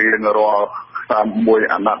ក់ជារៀងរាល់តាមមួយ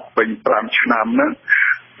អាណត្តិពេញ5ឆ្នាំហ្នឹង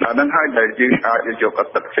ដល់ហ្នឹងហើយដែលយើងអាចយក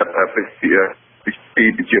ទឹកចិត្តប្រ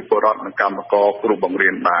ជាពលរដ្ឋនិងកម្មករគ្រូបង្រៀ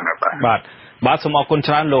នបានបាទសូមអរគុណ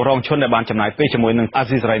ច្រើនលោករងឈុនដែលបានចំណាយពេលជាមួយនឹងអា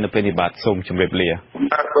ស៊ីសេរីនៅពេលនេះបាទសូមជម្រាបលា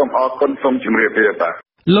បាទសូមអរគុណសូមជម្រាបលាបាទ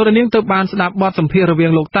លោករនាងទៅបានស្ដាប់បទសម្ភាសន៍រវា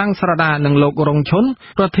ងលោកតាំងស្រដានិងលោករងឈុន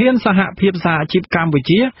ប្រធានសហភាពសហជីពកម្ពុ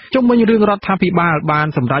ជាជុំវិញរឿងរដ្ឋាភិបាលបាន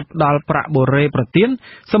សម្រេចផ្ដល់ប្រាក់បូរ៉េប្រទាន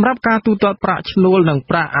សម្រាប់ការទូទាត់ប្រាក់ឈ្នួលនិង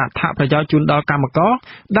ប្រាក់អត្ថប្រយោជន៍ជូនដល់កម្មករ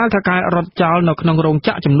ដែលថៅកែរត់ចោលនៅក្នុងរោងច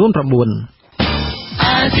ក្រចំនួន9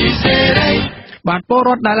 បាទពលរ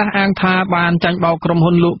ដ្ឋដែលអះអាងថាបានចាញ់បោកក្រុម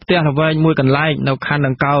ហ៊ុនលក់ផ្ទះល្វែងមួយកន្លែងនៅខណ្ឌដ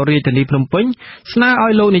ង្កោរាជធានីភ្នំពេញស្នើឲ្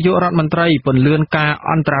យលោកនាយករដ្ឋមន្ត្រីពន្យាការ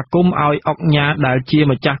អន្តរាគមន៍ឲ្យអង្គការដែលជា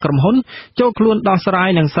ម្ចាស់ក្រុមហ៊ុនចូលខ្លួនដោះស្រាយ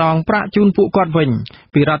និងសងប្រាក់ជូនពួកគាត់វិញ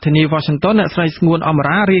ពីរដ្ឋធានី Washington អ្នកស្រីស្ងួនអម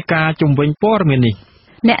រារាយការណ៍ជុំវិញព័ត៌មាននេះ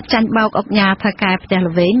អ្នកចាញ់បោកអង្គការថៅកែផ្ទះ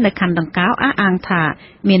ល្វែងនៅខណ្ឌដង្កោអះអាងថា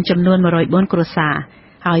មានចំនួន104គ្រួសារ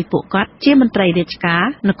ហើយពួកគាត់ជាមន្ត្រីរាជការ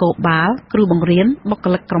នគរបាលគ្រូបង្រៀនបុគ្គ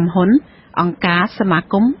លិកក្រុមហ៊ុនអង្គការសមា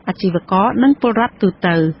គមអាជីវករនិងពលរដ្ឋទូ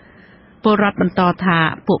ទៅពលរដ្ឋបន្តថា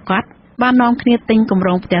ពួកគាត់បាននាំគ្នាទិញគម្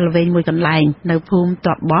រោងផ្ទះល្វែងមួយកន្លែងនៅភូមិត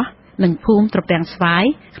បបោះនិងភូមិត្រពាំងស្វាយ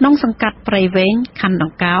ក្នុងសង្កាត់ព្រៃវែងខណ្ឌដ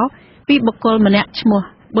ង្កោពីបុគ្គលម្នាក់ឈ្មោះ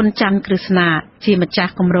ប៊ុនច័ន្ទក្រឹស្នាជាម្ចា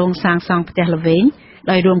ស់គម្រោងសាងសង់ផ្ទះល្វែង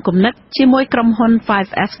ដោយរួមគំនិតជាមួយក្រុមហ៊ុន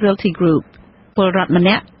 5S Realty Group ពលរដ្ឋម្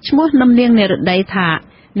នាក់ឈ្មោះនឹមនាងនិរដីថា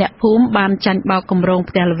អ្នកភូមិបានចាញ់បោកគម្រោង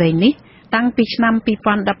ផ្ទះល្វែងនេះតាំងពីឆ្នាំ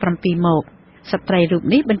2017មកស្ត្រីរូប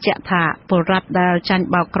នេះបញ្ជាក់ថាពលរដ្ឋដែលចាញ់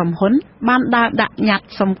បោកក្រុមហ៊ុនបានដើរដាក់ញត្តិ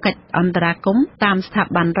សុំកិច្ចអន្តរាគមន៍តាមស្ថា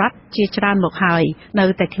ប័នរដ្ឋជាច្រើនមកហើយនៅ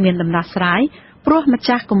តែគ្មានដំណោះស្រាយព្រោះម្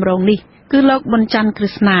ចាស់គម្រោងនេះគឺលោកប៊ុនច័ន្ទក្រឹ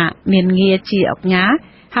ស្នាមានងារជាអង្គការ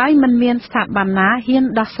ហើយមិនមានស្ថាប័នណាហ៊ាន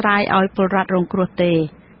ដោះស្រាយឲ្យពលរដ្ឋរងគ្រោះទេ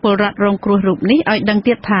ពលរដ្ឋរងគ្រោះរូបនេះឲ្យដឹង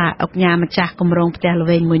ទៀតថាអង្គការម្ចាស់គម្រោងផ្ទះល្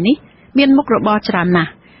វែងមួយនេះមានមុខរបរច្រើនណា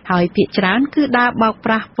ស់ហើយភាគច្រើនគឺដើរបោក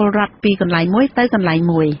ប្រាស់ពលរដ្ឋពីកន្លែងមួយទៅកន្លែង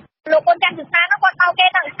មួយលោកប៊ុនច័ន្ទក្រឹស្នានោះគាត់បោកគេ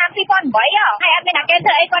តាំងពីឆ្នាំ2008ហើយអត់មានអាគេធ្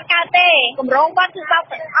វើអីគាត់កើតទេគម្រោងគាត់គឺបោក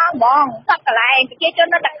ទាំងអស់ហ្មងសពកន្លែងប្រជាជន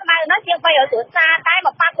នៅទឹកខ្មៅនោះជាង300គ្រួសារតែម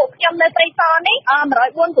កប៉ាពួកខ្ញុំនៅព្រៃសរនេះ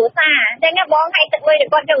104គ្រួសារអញ្ចឹងបងឲ្យទឹកលុយ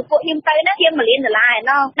គាត់យកពួកខ្ញុំទៅហ្នឹងជាង$1 លានឯ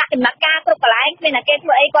ណោះដាក់ចំណាត់ការគ្រប់កន្លែងគ្មានអាគេធ្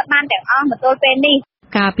វើអីគាត់បានទាំងអស់មកទល់ពេលនេះ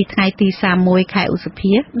កាលពីថ្ងៃទី31ខែឧស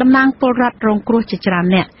ភាតំណាងពលរដ្ឋរងគ្រោះជាច្រើន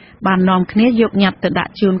អ្នកបាននាំគ្នាយកញត្តិទៅដា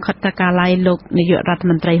ក់ជូនខុទ្ទកាល័យលោកនាយករដ្ឋ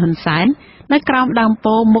មន្ត្រីហ៊ុនសែននៅក្រោមដើម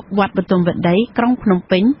ពោធិ៍មុខវត្តបទុមវត្តីក្រុងភ្នំ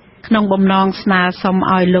ពេញក្នុងបំណងស្នើសុំ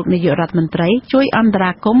ឲ្យលោកនាយករដ្ឋមន្ត្រីជួយអន្ត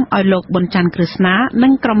រាគមន៍ឲ្យលោកប៊ុនច័ន្ទក្រឹស្នានិ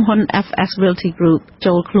ងក្រុមហ៊ុន FS Realty Group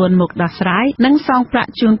ចូលខ្លួនមកដោះស្រាយនិងសងប្រា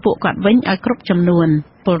ក់ជូនពួកគាត់វិញឲ្យគ្រប់ចំនួន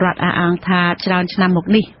ពលរដ្ឋអះអាងថាច្រើនឆ្នាំមក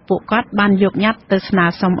នេះពួកគាត់បានយកញត្តិទៅស្នើ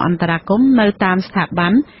សុំអន្តរាគមន៍នៅតាមស្ថាប័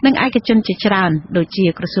ននិងឯកជនជាច្រើនដូចជា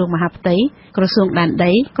ក្រសួងមហាផ្ទៃក្រសួងដែន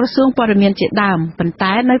ដីក្រសួងព័ត៌មានជាដើមប៉ុន្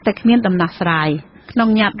តែនៅតែគ្មានដំណោះស្រាយក្នុង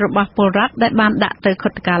ញត្តិរបស់ពលរដ្ឋដែលបានដាក់ទៅខុ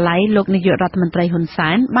ទ្ទកាល័យលោកនាយករដ្ឋមន្ត្រីហ៊ុនសែ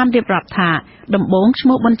នបានរៀបរាប់ថាដំបូងឈ្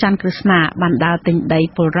មោះប៊ុនច័ន្ទក្រឹស្នាបានដើរទិញដី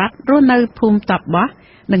ពលរដ្ឋរស់នៅភូមិតបបោះ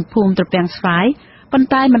និងភូមិត្រពាំងស្វាយប៉ុន្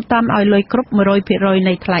តែមិនទាន់ឲ្យលុយគ្រប់ 100%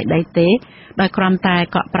 នៃថ្លៃដីទេដោយគ្រាន់តែ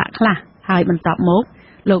កក់ប្រាក់ខ្លះហើយបន្ទាប់មក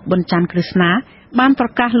លោកប៊ុនច័ន្ទក្រឹស្នាបានប្រ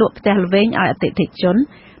កាសលក់ផ្ទះល្វែងឲ្យអតិថិជន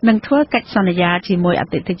និងធ្វើកិច្ចសន្យាជាមួយអ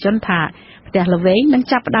តិថិជនថាផ្ទះល្វែងនឹង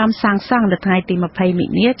ចាប់ផ្ដើមសាងសង់នៅថ្ងៃទី20មិ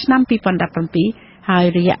និនាឆ្នាំ2017ហើយ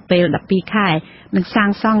រយៈពេល12ខែនឹងសាង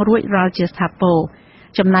សង់រួចរាល់ជាស្ថាពរ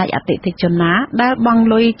ចំណែកអតិថិជនណាដែលបង់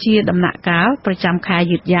លុយជាដំណាក់កាលប្រចាំខែ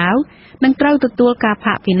យឺតយ៉ាវនឹងត្រូវទទួលការ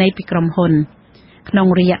ផាកពិន័យពីក្រុមហ៊ុនក្នុង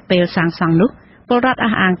រយៈពេលសាងសង់នោះពលរដ្ឋ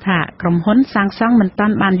អះអាងថាក្រុមហ៊ុនសាងសង់មិនទា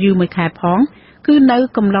ន់បានយូរ1ខែផងគឺនៅ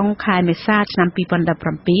កំឡុងខែមេសាឆ្នាំ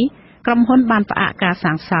2017ក្រុមហ៊ុនបានផ្អាកការ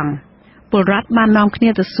សាងសង់ពលរដ្ឋបាននាំគ្នា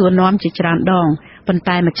ទៅសួរនាំជាច្រើនដងប៉ុន្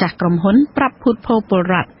តែម្ចាស់ក្រុមហ៊ុនប្រាប់ភូតភរពល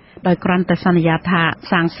រដ្ឋដោយគ្រាន់តែសន្យាថា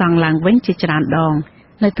សាងសង់ឡើងវិញជាច្រើនដង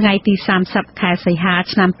នៅថ្ងៃទី30ខែសីហា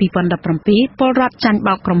ឆ្នាំ2017ពលរដ្ឋចាញ់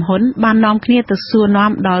បោកក្រុមហ៊ុនបាននាំគ្នាទៅសួរ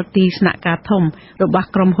នាំដល់ទីស្នាក់ការធំរបស់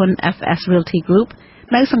ក្រុមហ៊ុន FS Realty Group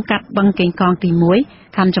នៅសង្កាត់បឹងកេងកងទី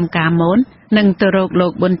1ខណ្ឌចំការមូននិងទៅរកលោ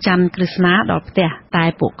កប៊ុនច័ន្ទក្រឹស្នាដល់ផ្ទះតែ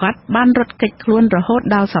ពួកគាត់បានរត់គេចខ្លួនរហូត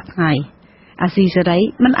ដល់សប្តាហ៍ថ្ងៃអាស៊ីសេរី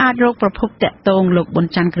មិនអាចរកប្រភពតាក់ទងលោកប៊ុន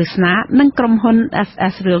ច័ន្ទក្រឹស្នានិងក្រុមហ៊ុន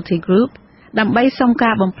FS Realty Group ដើម្បីសុំកា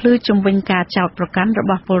របំភ្លឺជំវិញការចោទប្រកាន់រ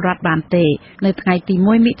បស់ពលរដ្ឋបានទេនៅថ្ងៃទី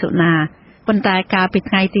1មិថុនាប៉ុន្តែកាលពី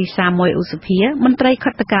ថ្ងៃទី31ឧសភាមន្ត្រី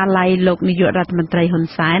ខុទ្ទកាល័យលោកនាយករដ្ឋមន្ត្រីហ៊ុន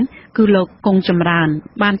សែនគឺលោកគង់ចម្រើន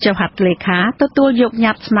បានចុះហត្ថលេខាទទួលយកញ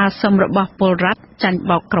ត្តិស្នើសុំរបស់ពលរដ្ឋចាញ់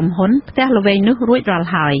បោកក្រុមហ៊ុនផ្ទះល្វែងនោះរួចរាល់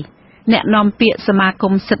ហើយអ្នកនាំពាក្យសមាគ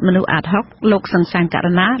មសិទ្ធិមនុស្សអាតហុកលោកសង្សានករ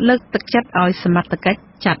ណាលើកទឹកចិត្តឲ្យសមត្ថកិច្ច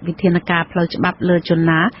ចាត់វិធានការផ្លូវច្បាប់លើជន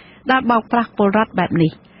ណាដែលបោកប្រាស់ពលរដ្ឋបែប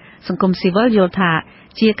នេះសង្គមស៊ីវិលយល់ថា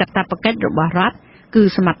ជាកាតព្វកិច្ចរបស់រដ្ឋគឺ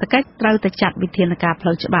សមត្ថកិច្ចត្រូវតែចាត់វិធានការផ្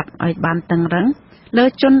លូវច្បាប់ឲ្យបានតឹងរ៉ឹងលើ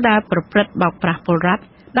ជនដែលប្រព្រឹត្តបោកប្រាស់ពលរដ្ឋ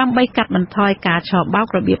ដើម្បីកាត់បន្ថយការឆបោក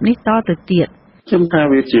របៀបនេះតទៅទៀត ខ្ញុំថា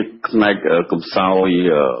វាជាផ្នែកកំសោយ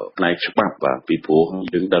ផ្នែកច្បាប់បាទពីព្រោះ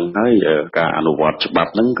យើងដឹងហើយការអនុវត្តច្បា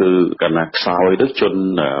ប់ហ្នឹងគឺកាលណាខ្សោយទៅជន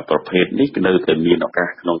ប្រភេទនេះនៅតែមានឱកាស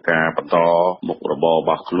ក្នុងការបន្តមុខរបររប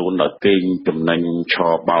ស់ខ្លួនដោយកេងចំណេញឆ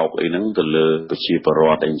បោកអីហ្នឹងទៅលើប្រជាពលរ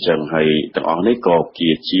ដ្ឋអីចឹងហើយទាំងអស់នេះក៏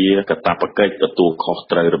ជាកាតព្វកិច្ចទទួលខុស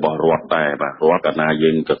ត្រូវរបស់រដ្ឋដែរបាទរដ្ឋកាលណា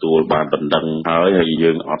យើងទទួលបានបណ្ដឹងហើយ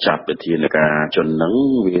យើងអត់ចាត់វិធានការជនហ្នឹង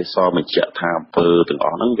វាសបញ្ជាក់ថាអំពើទាំងអ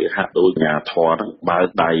ស់ហ្នឹងវាហាក់ដូចអាធរហ្នឹងបើក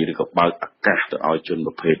ដៃឬក៏បើកឱកាសទៅឲ្យជន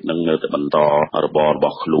ប្រភេទហ្នឹងនៅតែបន្តរបររប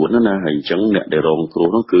ស់ខ្លួនណាហើយអញ្ចឹងអ្នកដែលរងគ្រោះ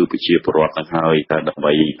ហ្នឹងគឺប្រជាពលរដ្ឋហ្នឹងហើយតែដើម្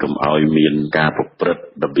បីកុំឲ្យមានការប្រព្រឹត្ត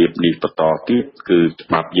របៀបនេះបន្តទៀតគឺច្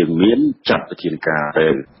បាប់យើងមានចាត់វិធានការទៅ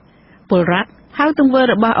ពលរដ្ឋហៅទង្វើ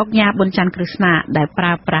របស់អង្គញាប៊ុនច័ន្ទគ្រឹស្ណាដែលប្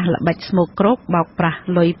រើប្រាស់ល្បិចស្មោកគ្រោកបោកប្រាស់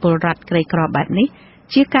លុយពលរដ្ឋក្រីក្របែបនេះ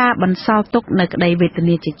ជាការបន្សល់ទុកនៅក្តីវេទ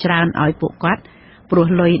នាជាច្រើនឲ្យពួកគាត់ព្រោះ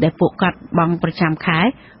លុយដែលពួកគាត់បង់ប្រចាំខែ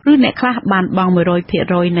ឬអ្នកខ្លះបានបង់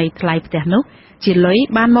 100% នៃថ្លៃផ្ទះនោះជាលុយ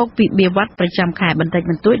បានមកពីបៀវត្សប្រចាំខែបន្តិច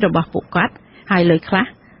បន្តួចរបស់ពួកគាត់ហើយលុយខ្លះ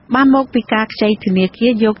បានមកពីការខ្ចីធនាគា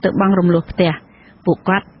រយកទៅបង់រំលោះផ្ទះពួក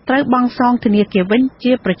គាត់ត្រូវបង់សងធនាគារវិញ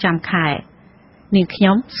ជាប្រចាំខែនាងខ្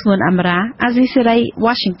ញុំស្ងួនអមរាអាស៊ីសេរី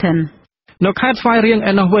Washington នៅខេត្តស្វាយរៀង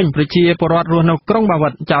ឯនោះវិញប្រជាពលរដ្ឋរស់នៅក្រុងបាវិ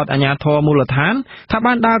តចោទអាជ្ញាធរមូលដ្ឋានថា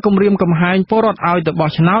បានដើរគំរាមកំហែងពលរដ្ឋឲ្យទៅបោះ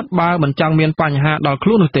ឆ្នោតបើមិនចង់មានបញ្ហាដល់ខ្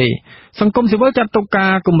លួននោះទេសង្គមស៊ីវិលចាត់ទុកកា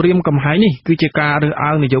រគំរាមកំហែងនេះគឺជាការរើស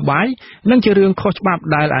អើងនយោបាយនិងជារឿងខុសច្បាប់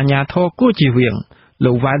ដែលអាជ្ញាធរគួរជៀសវាង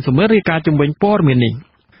លោកវ៉ែនសុមេរាយការណ៍ជំវិញព័ត៌មាននេះ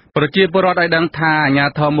ប្រជាពលរដ្ឋឲ្យដឹងថាអាជ្ញា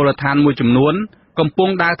ធរមូលដ្ឋានមួយចំនួនកំពុង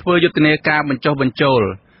ដើរធ្វើយុទ្ធនាការបញ្ចុះបញ្ចូល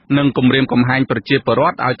និងគំរាមកំហែងប្រជាពលរ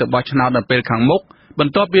ដ្ឋឲ្យទៅបោះឆ្នោតនៅពេលខាងមុខប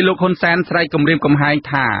ន្ទាប់ពីលោកហ៊ុនសែនស្រែកគំរាមកំហែង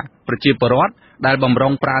ថាប្រជាពលរដ្ឋដែលបំរុ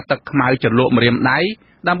ងប្រើទឹកខ្មៅជ្រលក់ម្រាមដៃ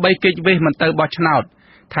ដើម្បីគេចវេសមិនទៅបោះឆ្នោត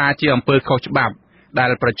ថាជាអំពើខុសច្បាប់ដែ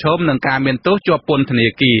លប្រឈមនឹងការមានទោសជាប់ពន្ធនា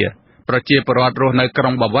គារប្រជាពលរដ្ឋរស់នៅក្រុ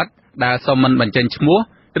ងបាវិតដែលសូមមិនបញ្ចេញឈ្មោះ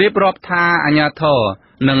រៀបរាប់ថាអាជ្ញាធរ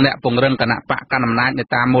និងអ្នកពង្រឹងគណៈបកកណ្ដាលអំណាចនៅ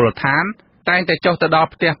តាមមូលដ្ឋានតែងតែចុះទៅដល់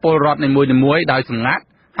ផ្ទះពលរដ្ឋនីមួយៗដោយសម្ងាត់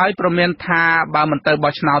ហើយប្រមានថាបើមិនទៅ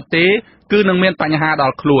បោះឆ្នោតទេគឺនឹងមានបញ្ហាដ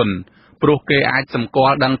ល់ខ្លួនព្រោះគេអាចសម្គា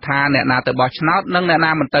ល់ដឹងថាអ្នកណាទៅបោះឆ្នោតនិងអ្នក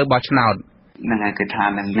ណាមិនទៅបោះឆ្នោតនឹងហើយគឺថា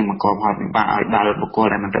នឹងបង្កផលវិបាកឲ្យដល់បុគ្គល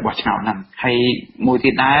ដែលមិនទៅបោះឆ្នោតហ្នឹងហើយមួយ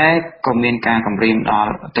ទៀតដែរក៏មានការគម្រាមដ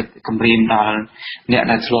ល់ទឹកគម្រាមដល់អ្នក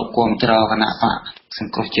ដែលធ្លាប់គ្រប់គ្រងគណៈបកស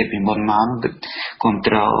ង្គ្រោះជាតិពីមុនមកគ្រប់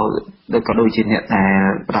គ្រងដូចក៏ដូចជាអ្នកដែល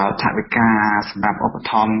ផ្ដល់ថវិកាសម្រាប់ឧបត្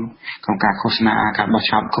ថម្ភក្នុងការឃោសនាការបោះ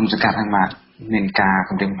ឆ្នោតគុំសង្កាត់ហ្នឹងបាទមានការ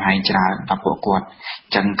គម្រាមកំហែងច្រើនដល់ពួកគាត់អ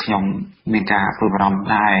ញ្ចឹងខ្ញុំមានការព្រួយបារម្ភ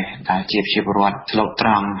ដែរតែជាប្រជាពលរដ្ឋឆ្លុតត្រ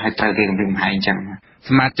ង់ហើយត្រូវគេគម្រាមកំហែងអញ្ចឹងស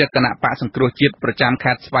មាជិកគណៈបកសង្គ្រោះជាតិប្រចាំ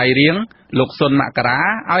ខេត្តស្វាយរៀងលោកសុនមករា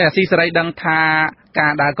ឲ្យអាស៊ីសេរីដឹងថាកា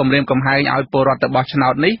រដើរគម្រាមកំហែងឲ្យពលរដ្ឋទៅបោះឆ្នោ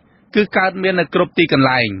តនេះគឺកើតមាននៅគ្រប់ទីកន្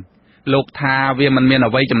លែងលោកថាវាមិនមាន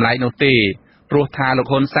អ្វីចម្លែកនោះទេព្រោះថាលោក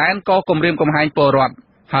ហ៊ុនសែនក៏គម្រាមកំហែងពលរដ្ឋ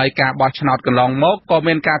ហើយការបោះឆ្នោតកន្លងមកក៏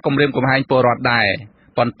មានការគម្រាមកំហែងពលរដ្ឋដែរ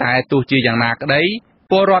ប៉ុន្តែទោះជាយ៉ាងណាក្តី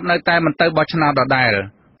ពលរដ្ឋនៅតែមិនទៅបោះឆ្នោតដដែល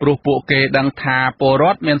ព្រោះពួកគេដឹងថាពលរ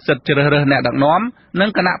ដ្ឋមានសិទ្ធិជ្រើសរើសអ្នកដឹកនាំនិង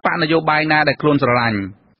គណៈបកនយោបាយណាដែលខ្លួនស្រឡាញ់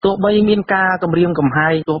ទោះបីមានការគម្រាមកំហែ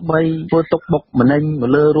ងទោះបីធ្វើទុកបុកម្នេញមក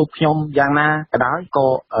លើរូបខ្ញុំយ៉ាងណាក៏ដោយក៏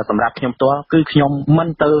សម្រាប់ខ្ញុំផ្ទាល់គឺខ្ញុំមិន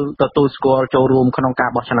ទៅទទួលស្គាល់ចូលរួមក្នុងការ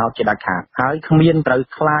បោះឆ្នោតជាដាច់ខាតហើយគ្មានត្រូវ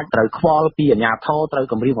ខ្លាចត្រូវខ្វល់ពីអាជ្ញាធរត្រូវ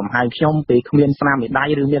គម្រាមកំហែងខ្ញុំពេលគ្មានស្នាមមេដៃ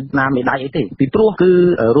ឬមានស្នាមមេដៃអីទេពីព្រោះគឺ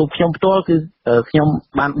រូបខ្ញុំផ្ទាល់គឺខ្ញុំ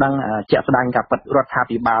បានដឹងជាក់ស្ដែងការពិតរដ្ឋា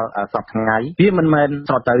ភិបាលសពថ្ងៃវាមិនមែន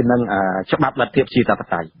ស្របទៅនឹងច្បាប់លទ្ធិប្រជាធិប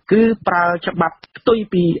តេយ្យគឺប្រើច្បាប់ផ្ទុយ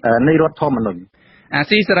ពីនៃរដ្ឋធម្មនុញ្ញអា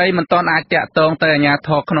ស៊ីសេរីមិនទាន់អាចតាក់ទងទៅអាជ្ញាធ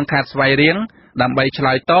រក្នុងខេត្តស្វាយរៀងដើម្បីឆ្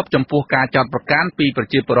លើយតបចំពោះការចោទប្រកាន់ពីប្រ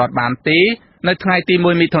ជាពលរដ្ឋបានទេនៅថ្ងៃទី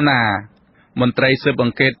1មិថុនាមន្ត្រីស៊ើបអ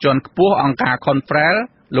ង្កេតជាន់ខ្ពស់អង្គការ Confrel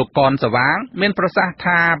លោកកនសវាងមានប្រសាសន៍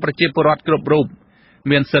ថាប្រជាពលរដ្ឋគ្រប់រូប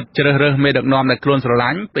មានសិទ្ធិជ្រើសរើសមេដឹកនាំដែលខ្លួនស្រឡា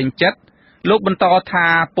ញ់ពេញចិត្តលោកបន្តថា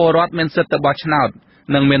ពលរដ្ឋមានសិទ្ធិទៅបោះឆ្នោត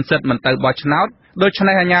និងមានសិទ្ធិមិនទៅបោះឆ្នោតដូច្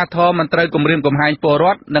នេះអាជ្ញាធរមិនត្រូវគំរាមកំហែងពលរ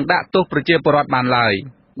ដ្ឋនិងដាក់ទោសប្រជាពលរដ្ឋបានឡើយ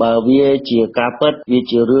បើវាជាការពិតវា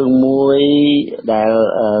ជារឿងមួយដែល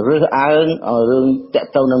រើសអើងរឿងតាក់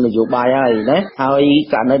ទងនឹងនយោបាយហើយណាហើយ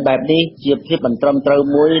ករណីបែបនេះជាភាពមិនត្រឹមត្រូវ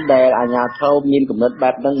មួយដែលអាជ្ញាធរមានគំនិតបែ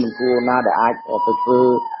បហ្នឹងមិនគួរណាដែលអាចទៅធ្វើ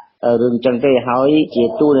រឿងចឹងទេហើយជា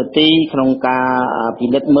ទូនាទីក្នុងការពិ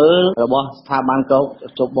និត្យមើលរបស់ស្ថាប័នកោ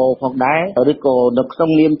ជបផងដែរឬក៏នៅក្នុង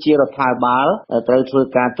នាមជារដ្ឋាភិបាលត្រូវធ្វើ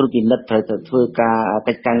ការត្រួតពិនិត្យត្រូវធ្វើការ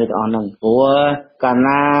កិច្ចការងារទាំងអស់ហ្នឹងព្រោះកាល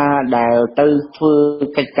ណាដែលទៅធ្វើ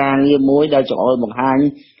កិច្ចការងារមួយដែលចង្អុលបង្ហាញ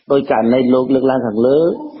ដោយករណីលោកលើកឡើងខាងលើ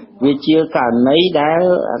វាជាករណីដែល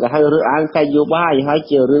គេហៅរឿងអាងផ្នែកនយោបាយហើយ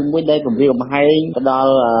ជារឿងមួយដែលគម្រាមកំហែងទៅដ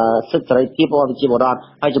ល់សិទ្ធិសេរីភាពរបស់ប្រជាពលរដ្ឋ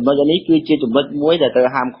ហើយចំណុចនេះគឺជាចំណុចមួយដែលត្រូវ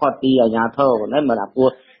ហាមឃាត់ពីអាជ្ញាធរណាមិនអាព្រោះ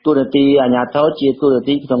ទូរនទីអាជ្ញាធរជាទូរន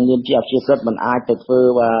ទីក្នុងនាមជាអព្យាក្រឹតមិនអាចទៅធ្វើ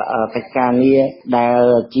កិច្ចការងារដែល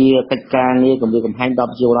ជាកិច្ចការងារគម្រាមកំហែងដល់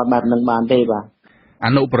ប្រជាពលរដ្ឋបែបនឹងបានទេបាទអ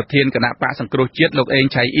នុប្រធានគណៈបកសង្គ្រោះជាតិលោកអេង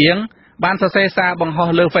ឆៃអៀងបានសរសេរសារបង្ហោះ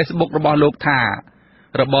លើ Facebook របស់លោកថា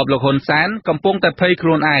របបលោកហ៊ុនសែនកំពុងតែភ័យខ្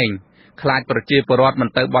លួនឯងខ្លាចប្រជាពលរដ្ឋមិន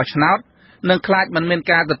ទៅបោះឆ្នោតនិងខ្លាចមិនមាន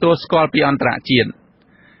ការទទួលស្គាល់ពីអន្តរជាតិ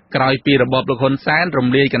ក្រោយពីរបបលោកហ៊ុនសែនរំ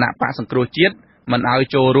លាយគណៈបកសង្គ្រោះជាតិមិនឲ្យ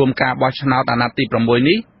ចូលរួមការបោះឆ្នោតអាណត្តិទី6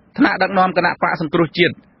នេះថ្នាក់ដឹកនាំគណៈបកសង្គ្រោះជា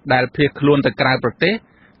តិដែលភៀសខ្លួនទៅក្រៅប្រទេស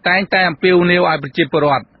តែងតែអំពាវនាវឲ្យប្រជាពលរ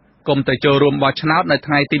ដ្ឋកុំទៅចូលរួមបោះឆ្នោតនៅ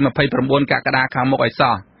ថ្ងៃទី29កក្កដាខាងមុខឲ្យ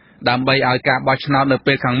សោះដើម្បីឲ្យការបោះឆ្នោតនៅ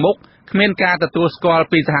ពេលខាងមុខគ្មានការទទួលស្គាល់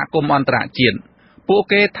ពីសហគមន៍អន្តរជាតិពួក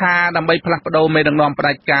គេថាដើម្បីផ្លាស់ប្ដូរមេដឹកនាំផ្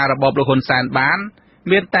ដាច់ការរបបលោកហ៊ុនសែនបាន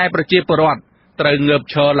មានតែប្រជាពលរដ្ឋត្រូវងើប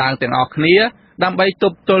ឈរឡើងទាំងអស់គ្នាដើម្បីទ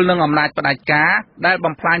ប់ទល់នឹងអំណាចផ្ដាច់ការដែល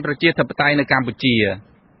បំផ្លាញប្រជាធិបតេយ្យនៅកម្ពុជា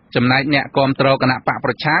ចំណែកអ្នកគាំទ្រគណៈបក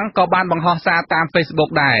ប្រឆាំងក៏បានបង្ហោះសារតាម Facebook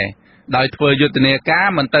ដែរដោយធ្វើយុទ្ធនាការ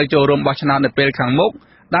មិនទៅចូលរួមបោះឆ្នោតនៅពេលខាងមុខ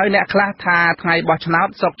ដោយអ្នកខ្លះថាថ្ងៃបោះឆ្នោត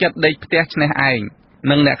សុកចិត្តដេកផ្ទះឈ្នះឯង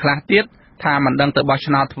និងអ្នកខ្លះទៀតថាមិនដឹងទៅបោះ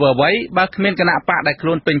ឆ្នោតធ្វើអ្វីបើគ្មានគណៈបកដែលខ្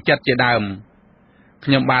លួនពេញចិត្តជាដើម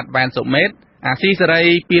ខ្ញុំបាទវ៉ែនសុមេតអាស៊ីសេរី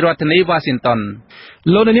ពីរដ្ឋធានីវ៉ាស៊ីនតោន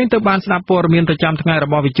លោកនាងទៅបានស្ដាប់ព័ត៌មានប្រចាំថ្ងៃរ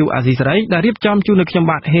បស់វិទ្យុអាស៊ីសេរីដែលរៀបចំជូននៅខ្ញុំ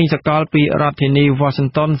បាទហេងសកលពីរដ្ឋធានី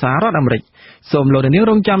Washington សហរដ្ឋអាមេរិកសូមលោកនាង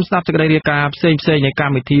រងចាំស្ដាប់សេចក្តីរាយការណ៍ផ្សេងៗនៃក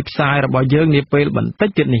ម្មវិធីផ្សាយរបស់យើងនាពេលបន្តិច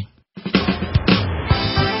ទៀតនេះ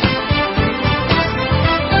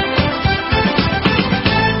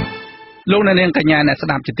លោកនាងកញ្ញាអ្នកស្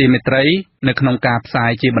ដាប់ជាទីមេត្រីនៅក្នុងការផ្សា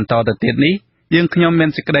យជាបន្តទៅទៀតនេះយើងខ្ញុំមាន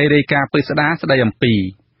សេចក្តីរាយការណ៍ពិស្ដារស្ដីអំពី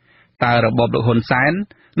តើរបបលោកហ៊ុនសែន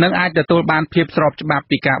នឹងអាចទទួលបានភាពស្របច្បាប់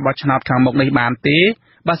ពីការបោះឆ្នោតខាងមុខនេះបានទេ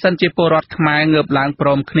បើសិនជាពលរដ្ឋខ្មែរងើបឡើងព្រ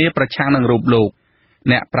មគ្នាប្រឆាំងនឹងរូបលោក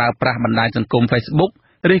អ្នកប្រើប្រាស់បណ្ដាញសង្គម Facebook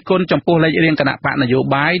រិះគន់ចំពោះលេខរៀងគណៈបកនយោ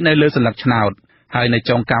បាយនៅលើសន្លឹកឆ្នោតហើយនៅ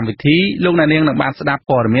ចុងកម្មវិធីលោកអ្នកនាងនឹងបានស្ដាប់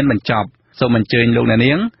ព័ត៌មានបញ្ចប់សូមអញ្ជើញលោកអ្នក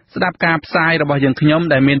នាងស្ដាប់ការផ្សាយរបស់យើងខ្ញុំ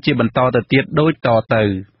ដែលមានជាបន្តទៅទៀតដូចតទៅ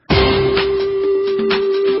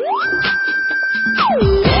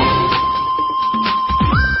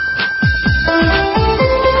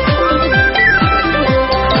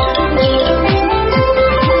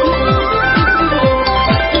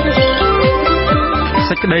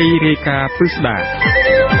សេចក្តីរាយការណ៍ពិស្ដារ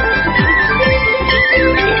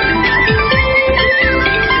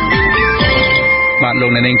បាទលោក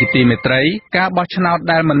អ្នកនាងជាទីមេត្រីការបោះឆ្នោត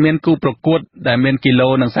ដែលមិនមានគូប្រកួតដែលមានគីឡូ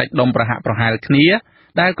និងសាច់ដុំប្រហាក់ប្រហែលគ្នា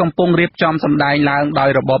ដែលកំពុងរៀបចំសម្ដែងឡើងដោយ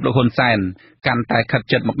របបលោកហ៊ុនសែនកាន់តែខិត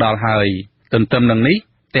ជិតមកដល់ហើយទន្ទឹមនឹងនេះ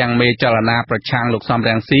ទាំងមេចលនាប្រឆាំងលោកសំរ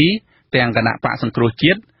ងស៊ីទាំងគណៈបកសង្គ្រោះ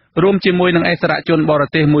ជាតិរួមជាមួយនឹងអិសរាជជនបរ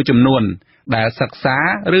ទេសមួយចំនួនដែលសិក្សា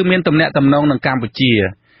ឬមានទំនាក់ទំនងនឹងកម្ពុជា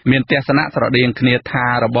មានទស្សនៈស្រដៀងគ្នាថា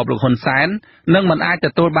របបលោកហ៊ុនសែននឹងមិនអាចទ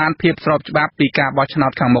ទួលបានភាពស្របច្បាប់ពីការបោះឆ្នោ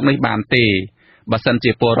តខាងមុខនេះបានទេបើសិន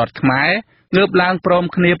ជាពលរដ្ឋខ្មែរងើបឡើងព្រម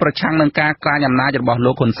គ្នាប្រឆាំងនឹងការក្រាញអំណាចរបស់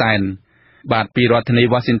លោកហ៊ុនសែនបាទពីរដ្ឋធានី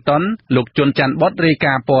Washington លោកជុនច័ន្ទបុតរាយ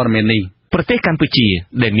ការណ៍ព័ត៌មាននេះប្រទេសកម្ពុជា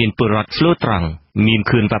ដែលមានពលរដ្ឋស្លូតត្រង់មាន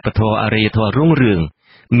ខឿនវប្បធម៌អរិយធម៌រុងរឿង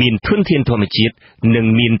មានធនធានធម្មជាតិនិង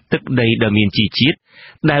មានទឹកដីដ៏មានជីជាតិ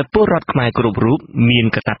ដែលពលរដ្ឋខ្មែរគ្រប់រូបមាន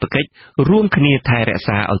កាតព្វកិច្ចរួមគ្នាថែរក្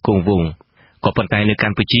សាឲ្យគង់វង្សក៏ប៉ុន្តែនៅក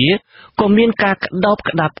ម្ពុជាក៏មានការក្តោប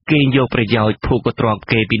ក្តាប់កេងយកប្រយោជន៍ភោគទ្រព្យ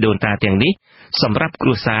គេពីដូនតាទាំងនេះសម្រាប់គ្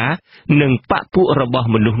រួសារនិងបកពួករបស់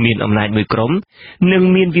មនុស្សមានអំណាចមួយក្រុមនិង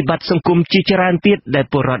មានវិបត្តិសង្គមជាច្រើនទៀតដែល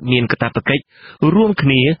ពលរដ្ឋមានកាតព្វកិច្ចរួមគ្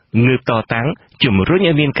នាងើបតតាំងជំរុញ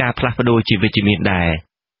ឲ្យមានការផ្លាស់ប្ដូរជាវិជ្ជមានដែរ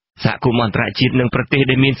សហគមន៍អន្តរជាតិនិងប្រទេស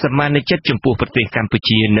ដែលមានសមានចិត្តចំពោះប្រទេសកម្ពុ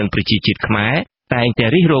ជានិងប្រជាជាតិខ្មែរតែងតែ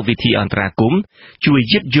រិះរកវិធីអន្តរាគមន៍ជួយ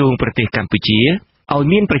យឹតយោងប្រទេសកម្ពុជាឲ្យ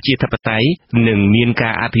មានប្រជាធិបតេយ្យនិងមានកា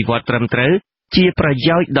រអភិវឌ្ឍត្រឹមត្រូវជាប្រ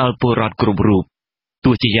យោជន៍ដល់ពលរដ្ឋគ្រប់រូប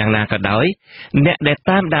ទោះជាយ៉ាងណាក៏ដោយអ្នកដែល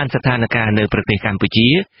តាមដានស្ថានភាពនៅប្រទេសកម្ពុជា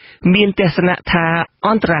មានទស្សនៈថាអ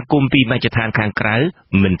ន្តរាគមន៍ពីមជ្ឈដ្ឋានខាងក្រៅ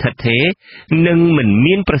មិនថិតថេរនិងមិន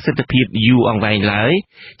មានប្រសិទ្ធភាពយូរអង្វែងឡើយ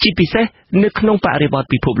ជាពិសេសនៅក្នុងបរិបទ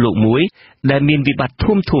ពិភពលោកមួយដែលមានវិបត្តិ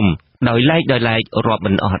ធំៗដោយឡែករាប់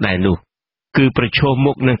មិនអស់ដែរនោះគឺប្រឈម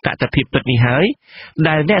មុខនឹងតថភាពពិតនេះហើយ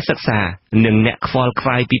ដែលអ្នកសិក្សានិងអ្នកខ្វល់ខ្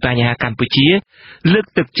វាយពីបញ្ហាកម្ពុជាលើក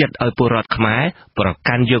ទឹកចិត្តឲ្យពលរដ្ឋខ្មែរប្រ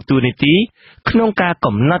កាន់យកតួនាទីក្នុងការ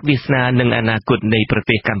កំណត់វាសនានិងអនាគតនៃប្រ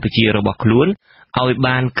ទេសកម្ពុជារបស់ខ្លួនឲ្យ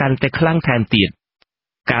បានកាន់តែខ្លាំងថែមទៀត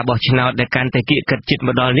ការបោះឆ្នោតដែលកាន់តែគៀកកិតជិត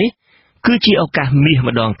ម្ដងនេះគឺជាឱកាសមាស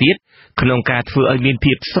ម្ដងទៀត ក្នុងការធ្វើឲ្យមាន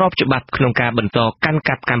ភាពស្របច្បាប់ក្នុងការបន្តកាន់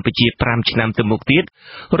កាប់កម្ពុជា5ឆ្នាំទៅមុខទៀត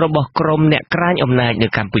របស់ក្រុមអ្នកក្រាញអំណាចនៅ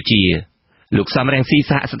កម្ពុជាលោកសំរងស៊ី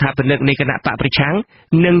សហស្ថាបនិកនៃគណៈបកប្រឆាំង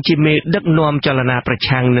និងជាមេដឹកនាំចលនាប្រ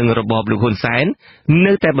ឆាំងនឹងរបបលោកហ៊ុនសែន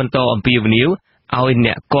នៅតែបន្តអំពាវនាវឲ្យ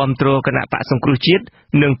អ្នកគាំទ្រគណៈបកសង្គ្រោះជាតិ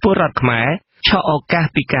និងពលរដ្ឋខ្មែរឆក់ឱកាស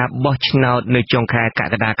ពីការបោះឆ្នោតនៅចុងខែក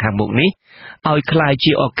ក្កដាខាងមុខនេះឲ្យក្លាយ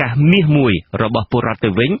ជាឱកាសមាសមួយរបស់ពលរដ្ឋទៅ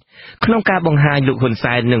វិញក្នុងការបង្ហាញលោកហ៊ុន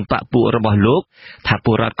សែននិងបកពួករបស់លោកថាព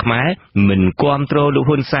លរដ្ឋខ្មែរមិនគាំទ្រលោក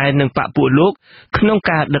ហ៊ុនសែននិងបកពួកលោកក្នុង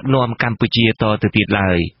ការដឹកនាំកម្ពុជាតទៅទៀត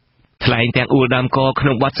ឡើយថ្លែងទាំងអួលដើមកក្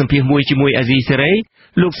នុងបទសម្ភាសន៍មួយជាមួយអាស៊ីសេរី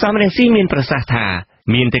លោកសំរងស៊ីមានប្រសាសន៍ថា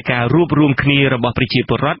មានតែការរួបរวมគ្នារបស់ប្រជា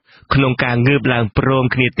ពលរដ្ឋក្នុងការងើបឡើងព្រម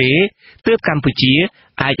គ្នាទេទើបកម្ពុជា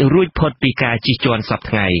អាចរួចផុតពីការជិះជាន់សព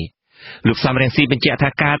ថ្ងៃលោកសំរងស៊ីបញ្ជាក់ថា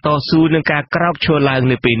ការតស៊ូនឹងការក្រោកឈរឡើង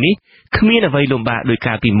នៅពេលនេះគ្មានអ្វីលំបាកដោយ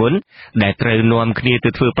កាលពីមុនដែលត្រូវនាំគ្នាទៅ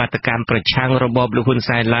ធ្វើបាតកម្មប្រឆាំងរបបលោកហ៊ុន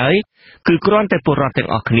សែនឡើយគឺគ្រាន់តែពលរដ្ឋទាំង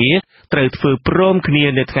អស់គ្នាត្រូវធ្វើព្រមគ្នា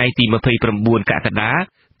នៅថ្ងៃទី29កក្កដា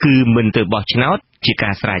គឺមិនទៅបោះឆ្នោតជាកា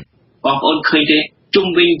រស្រេចបងប្អូនឃើញទេជុំ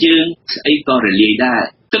វិញយើងស្អីក៏រលាយដែរ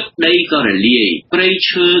ទឹកដីក៏រលាយព្រៃ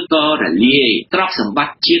ឈើក៏រលាយទ្រព្យសម្ប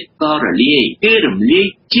ត្តិជាតិក៏រលាយគេរំលាយ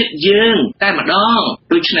ជាតិយើងតែម្ដង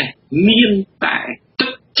ដូច្នេះមានតែទឹ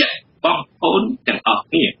កចិត្តបងប្អូនទាំងអស់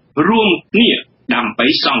គ្នារួមគ្នាដើម្បី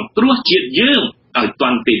សង្គ្រោះជាតិយើងឲ្យទា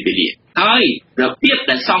ន់ពេលវេលាហើយរបៀប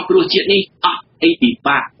ដែលសង្គ្រោះជាតិនេះអត់អីពិ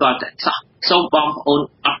បាកតតែសោះសូមបងប្អូន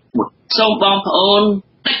អត់មុតសូមបងប្អូន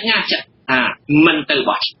បញ្ញាចិត្តមិនទៅ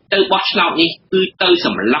បោះឆ្នោតនេះគឺទៅស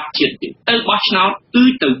ម្លាប់ជាតិយើងទៅបោះឆ្នោតគឺ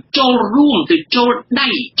ទៅចូលរួមទៅចូលដៃ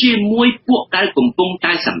ជាមួយពួកដែលកំពុង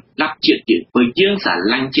តែសម្លាប់ជាតិយើងព្រោះយើងស្រ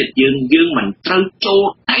ឡាញ់ជាតិយើងមិនត្រូវចូល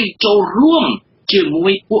ដៃចូលរួមជាមួ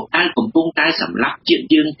យពួកដែលកំពុងតែសម្លាប់ជាតិ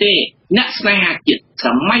យើងទេអ្នកស្នេហាជាតិស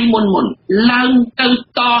ម័យមុនឡើងទៅ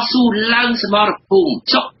តស៊ូឡើងសមរភូមិ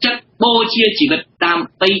សុខចិត្តបូជាជីវិតដើម្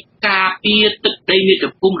បីការពារទឹកដីមាតុ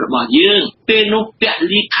ភូមិរបស់យើងពេលនោះព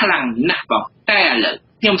លីខ្លាំងណាស់បងតែឥឡូវ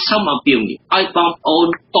ខ្ញុំសូមអំពាវនាវឲ្យបងប្អូន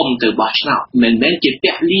កុំទៅបោះឆ្នោតមិនមែនជាព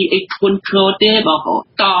លីអីធ្ងន់ធ្ងរទេបងប្អូន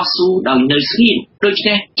តស៊ូដោយនៅស្ងៀមដូច្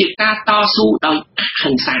នេះជាការតស៊ូដោយអ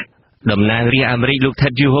ហិង្សាតំណាងរាស្ត្រអាមេរិកលោក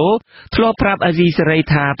Ted Yoho ធ្លាប់ប្រាប់អាស៊ីសេរី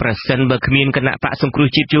ថាប្រសិនបើគ្មានគណៈបកសង្គ្រោះ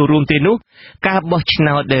ជាតិចូលរួមទេនោះការបោះឆ្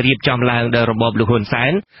នោតដែលរៀបចំឡើងដោយរបបលោកហ៊ុនសែ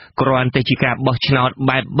នគ្រាន់តែជាការបោះឆ្នោត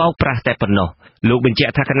បែបបោកប្រាស់តែប៉ុណ្ណោះលោកបញ្ជា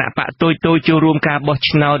ក់ថាគណៈបកតូចចូលរួមការបោះ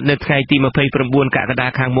ឆ្នោតនៅថ្ងៃទី29កក្កដា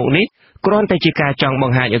ខាងមុខនេះគ្រាន់តែជាការចង់ប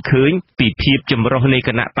ង្ហាញឲ្យឃើញពីភាពចម្រុះនៃគ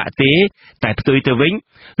ណៈបកទេតែផ្ទុយទៅវិញ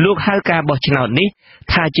លោកហៅការបោះឆ្នោតនេះ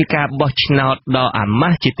ថាជាការបោះឆ្នោតដ៏អាម៉ា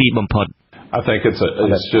ស់ជាទីបំផុតI think it's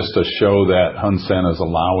just a show that Hun Sen is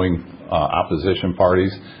allowing opposition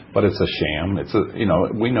parties, but it's a sham.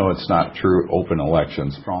 We know it's not true open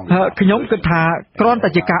elections. ខ្ញុំគិតថាគ្រាន់តែ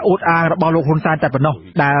ជាការអួតអាងរបស់លោកហ៊ុនសែនតែប៉ុណ្ណោះ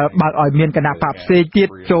ដែលបើកឲ្យមានគណៈបកផ្សេងទៀត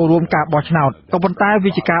ចូលរួមការបោះឆ្នោតក៏ប៉ុន្តែ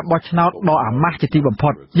វាជាការបោះឆ្នោតដ៏អាម៉ាស់ជាទីបំផុ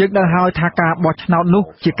តយើងដឹងហើយថាការបោះឆ្នោតនោះ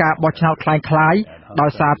ជាការបោះឆ្នោតคล้ายៗដោ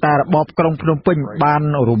យសារតែរបបក្រុងភ្នំពេញបាន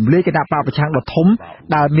រំលាយគណៈបកប្រឆាំងដ៏ធំ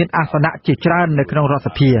ដែលមានអាសនៈជាច្រើននៅក្នុងរដ្ឋស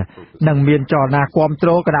ភានិងមានចលនាគាំទ្រ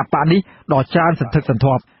គណៈបកនេះដ៏ច្រើនសន្ធឹកសន្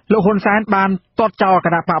ធាប់លោកហ៊ុនសែនបានទាត់ចោលគ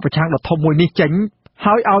ណៈបកប្រឆាំងដ៏ធំមួយនេះចេញ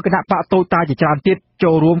ហើយឲ្យគណៈបកតូចតាចជាច្រើនទៀត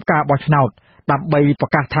ចូលរួមការបោះឆ្នោតដើម្បីប្រ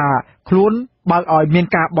កាសថាខ្លួនបើកឲ្យមាន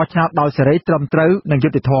ការបោះឆ្នោតដោយសេរីត្រឹមត្រូវនិងយុ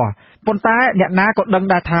ត្តិធម៌ប៉ុន្តែអ្នកណាក៏ដឹង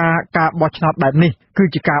ដែរថាការបោះឆ្នោតបែបនេះគឺ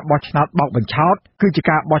ជាការបោះឆ្នោតបោកបញ្ឆោតគឺជា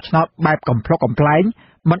ការបោះឆ្នោតបែបកំប្លុកកំប្លែង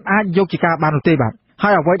មិនអាចយកជាការបាននោះទេបាទហើ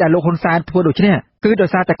យអ្វីដែលលោកហ៊ុនសែនធ្វើដូច្នេះគឺដោយ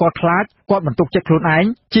សារតែគាត់ខ្លាចគាត់មិនទុកចិត្តខ្លួនឯង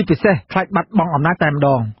ជាពិសេសខ្លាចបាត់បង់អំណាចតែម្ដ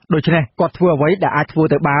ងដូច្នេះគាត់ធ្វើអ្វីដែលអាចធ្វើ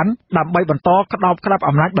ទៅបានដើម្បីបន្តក្តោបក្តាប់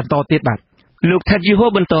អំណាចបន្តទៀតបាទលោក Ted Yoho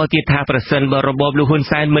បន្តទៀតថាប្រសិនបើរបបលោកហ៊ុន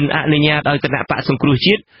សែនមិនអនុញ្ញាតឲ្យគណៈបកសង្គ្រោះ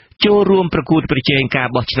ជាតិចូលរួមប្រកួតប្រជែងការ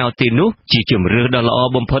បោះឆ្នោតទេនោះជាជំរឿនដ៏ល្អ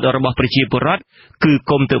បំផុតរបស់ប្រជាពលរដ្ឋគឺ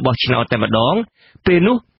គុំទៅបោះឆ្នោតតែម្ដងពេល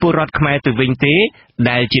នោះពលរដ្ឋខ្មែរទៅវិញទេ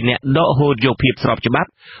ដែលជាអ្នកដកហូតយកភាពស្របច្បាប់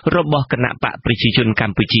របស់គណៈបកប្រជាជនក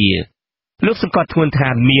ម្ពុជាលោកសង្កត់ធ្ងន់ថា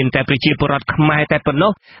មានតែប្រជាពលរដ្ឋខ្មែរតែប៉ុណ្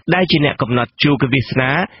ណោះដែលជាអ្នកកំណត់ជោគវាស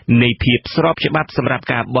នានៃភាពស្របច្បាប់សម្រាប់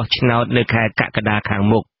ការបោះឆ្នោតនៅខែកក្កដាខាង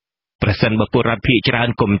មុខប្រសិនបើពលរដ្ឋភាគច្រើន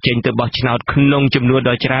កុំចេញទៅបោះឆ្នោតក្នុងចំនួន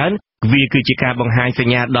ដ៏ច្រើនវាគឺជាការបង្ហាញស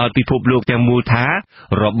ញ្ញាដល់ពិភពលោកទាំងមូលថា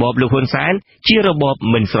របបលោកហ៊ុនសែនជារបប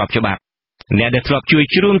មិនស្របច្បាប់អ្នកដែលធ្លាប់ជួយ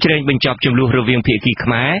ជ្រោមជ្រែងបញ្ចប់ជម្លោះរវាងភាគីខ្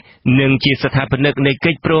មែរនិងជាស្ថាបនិកនៃ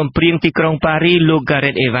កិច្ចព្រមព្រៀងទីក្រុងប៉ារីសលោក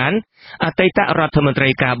Gareth Evans អតីតរដ្ឋមន្ត្រី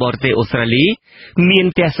ការបរទេសអូស្ត្រាលីមាន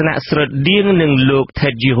ទស្សនៈស្រដៀងនឹងលោក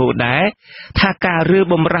Ted Yoho ដែរថាការរើ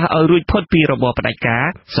បំរាស់ឲ្យរួចផុតពីរបបផ្ដាច់ការ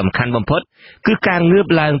សំខាន់បំផុតគឺការងើប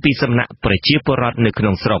ឡើងពីសំណាក់ប្រជាពលរដ្ឋនៅក្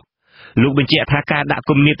នុងស្រុកលោកបញ្ជាក់ថាការដាក់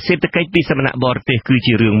គំនាបសេដ្ឋកិច្ចពីសំណាក់បរទេសគឺ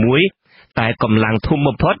ជារឿងមួយ តែកម្លាំងធំ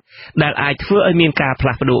បំផុតដែលអាចធ្វើឲ្យមានការផ្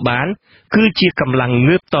លាស់ប្ដូរបានគឺជាកម្លាំង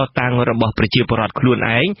ងើបតតាំងរបស់ប្រជាពលរដ្ឋខ្លួន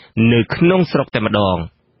ឯងនៅក្នុងស្រុកតែម្ដង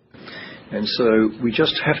And so we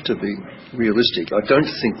just have to be realistic. I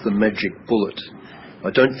don't think the magic bullet,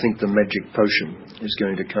 I don't think the magic potion is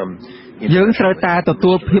going to come in. យើងត្រូវតែទ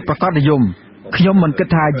ទួលភាពប្រកបនិយមខ្ញុំមិនគិត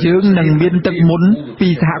ថាយើងនឹងមានទឹកមុនពី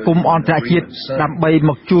សហគមន៍អន្តរជាតិដើម្បី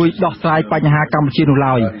មកជួយដោះស្រាយបញ្ហាកម្ពុជានោះ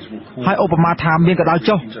ឡើយហើយឧបមាថាមានក៏ដោយ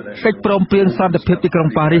ចុះកិច្ចព្រមព្រៀងសន្តិភាពទីក្រុង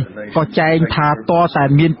ប៉ារីសក៏ចែងថាតតែ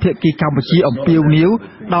មានភាគីកម្ពុជាអំពាវនាវ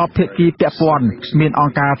ដល់ភាគីពាក់ព័ន្ធមានអ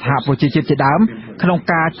ង្គការសហប្រជាជាតិជាដើមក្នុង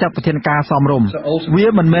ការចាត់វិធានការសមរម្យវា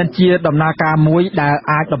មិនមែនជាដំណើរការមួយដែល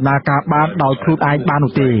អាចដំណើរការបានដោយខ្លួនឯងបាន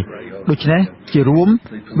នោះទេដូច្នេះជារួម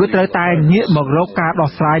វាត្រូវតែងាកមករកការដោះ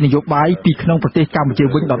ស្រាយនយោបាយពីក្នុងប្រទេសកម្ពុជា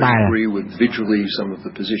វិញដដែល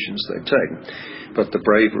But the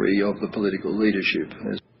bravery of the political leadership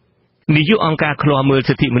has នាយកអង្គការឃ្លាំមើល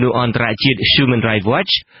សិទ្ធិមនុស្សអន្តរជាតិ Human Rights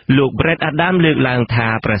Watch លោក Brett Adam លើកឡើងថា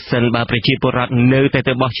ប្រសិនបើប្រជាពលរដ្ឋនៅតែ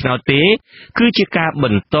ទៅបោះឆ្នោតទេគឺជាការប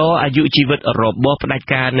ន្តអាយុជីវិតរបស់ផ្ដាច់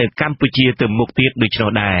ការនៅកម្ពុជាទៅមុខទៀតដូច្នោះ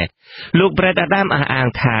ដែរលោក Brett Adam អះអាង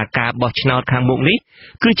ថាការបោះឆ្នោតខាងមុខនេះ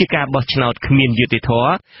គឺជាការបោះឆ្នោតគ្មានយុត្តិធ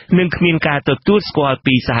ម៌និងគ្មានការទទួលស្គាល់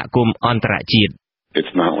ពីសហគមន៍អន្តរជាតិ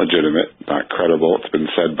It's not legitimate, not credible. It's been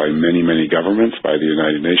said by many governments, by the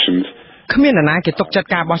United Nations. គ្មាននរណាគេទុកចិត្ត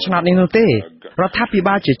ការបោះឆ្នោតនេះនោះទេរដ្ឋាភិ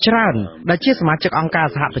បាលជាច្រើនដែលជាសមាជិកអង្គការ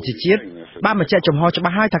សហប្រជាជាតិបានបញ្ជាក់ចំហច្បា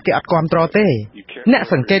ស់ហើយថាគេអត់គាំទ្រទេអ្នក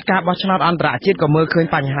សង្កេតការបោះឆ្នោតអន្តរជាតិក៏មើលឃើញ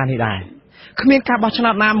បញ្ហានេះដែរគ្មានការបោះឆ្នោ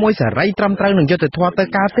តណាមួយសេរីត្រឹមត្រូវនឹងយុត្តិធម៌ទៅ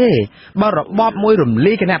កើតទេបើរបបមួយរំ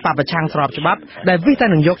លាយគណៈបព្វប្រឆាំងស្របច្បាប់ដែលវិតែ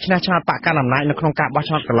នឹងយកឈ្នះឆ្នោតបកកណ្ដាលអំណាចនៅក្នុងការបោះ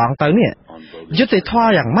ឆ្នោតកន្លងទៅនេះយុត្តិធម៌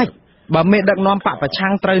យ៉ាងម៉េចបើមេដឹកនាំបកប្រឆាំ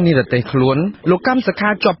ងត្រូវនិរទេសខ្លួនលោកកម្មសខា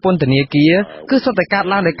ជាប់ពន្ធនាគារគឺសុទ្ធតែកើត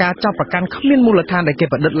ឡើងដោយការចាប់ប្រកាន់គ្មានមូលដ្ឋានដែលគេ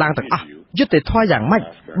ប្រឌិតឡើងទាំងអស់យុត្តិធម៌យ៉ាងម៉េច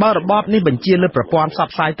បើរបបនេះបញ្ជាលើប្រព័ន្ធផ្សព្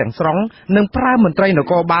វផ្សាយទាំងស្រុងនិងប្រើមន្ត្រីន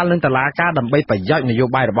គរបាលនិងតុលាការដើម្បីប្រយោជន៍នយោ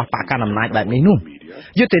បាយរបស់បកកណ្ដាលអំណាចបែបនេះនោះ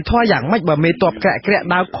យុត្តិធម៌យ៉ាងម៉េចបើមេតបក្រាក់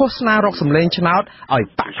ដើរឃោសនារកសម្លេងឆ្នោតឲ្យ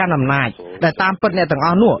បកកណ្ដាលអំណាចដែលតាមពិតអ្នកទាំងអ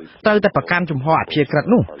ស់នោះត្រូវតែប្រកាន់ជំហរអព្យាក្រឹត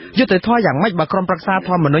នោះយុត្តិធម៌យ៉ាងម៉េចបើក្រុមប្រឹក្សាធ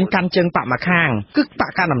ម្មនុញ្ញកាន់ជើងបកម្ខាងគឺប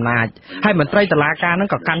កកណ្ដាលអំណាចហើយមន្ត្រីតុលាការនឹង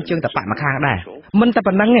ក៏កាន់ជើងតែបកម្ខាងដែរមិនតែ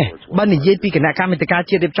ប៉ុណ្្នឹងទេបើនិយាយពីគណៈកម្មាធិការ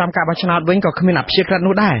ជាតិរៀបចំការបោះឆ្នោតវិញក៏គ្មានអព្យាក្រឹត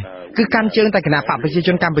នោះដែរគឺកាន់ជើងតែគណៈបកប្រជាជ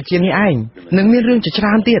នកម្ពុជានេះឯងនឹងមានរឿងជាច្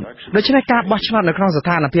រើនទៀតដូច្នេះការបោះឆ្នោតនៅក្នុងស្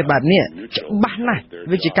ថានភាពបែបនេះច្បាស់ណាស់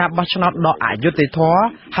វាជាការបោះឆ្នោតដ៏អយុត្តិធម៌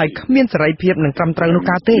ហើយគ្មានសេរីភាពនិងត្រឹមត្រូវនោះ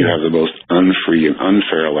កើតទេ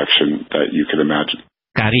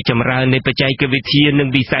ការរីកចម្រើននៃបច្ចេកវិទ្យានិង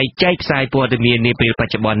វិស័យចែកផ្សាយព័ត៌មាននាពេលប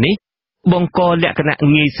ច្ចុប្បន្ននេះបង្កលក្ខណៈ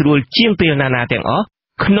ងាយស្រួលជាងពេលណាទាំងអស់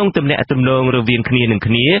ក្នុងទំនាក់ទំនងរវាងគ្នានិង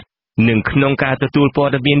ក្នុងការទទួលព័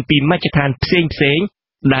ត៌មានពីមជ្ឈដ្ឋានផ្សេង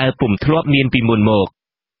ដែលពុំធ្លាប់មានពីមុនមក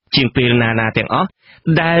ជាងពេលណាទាំងអស់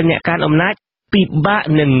ដែលអ្នកកាន់អំណាចពិបាក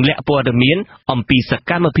នឹងលាក់ព័ត៌មានអំពីស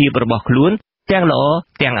កម្មភាពរបស់ខ្លួនទាំងល្អ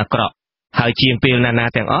ទាំងអាក្រក់ហើយជាងពេលណា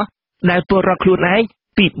ទាំងអស់ដែលពលរដ្ឋខ្លួនឯង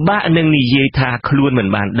ពិបាកនឹងនិយាយថាខ្លួនមិន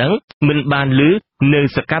បានដឹងមិនបានឮនៅ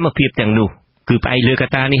សកម្មភាពទាំងនោះគឺផ្អែកលើក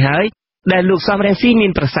ត្តានេះហើយដែលលោកសំរងស៊ីមា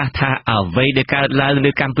នប្រសាសន៍ថាអ្វីដែលកើតឡើង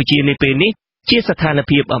នៅកម្ពុជានាពេលនេះជាស្ថាន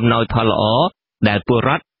ភាពអំណោយផលល្អដែលពលរ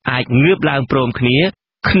ដ្ឋអាចងើបឡើងព្រមគ្នា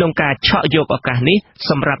ក្នុងការឆក់យកឱកាសនេះ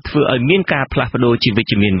សម្រាប់ធ្វើឲ្យមានការផ្លាស់ប្ដូរជាវិជ្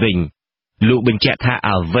ជមានវិញលោកបញ្ជាក់ថា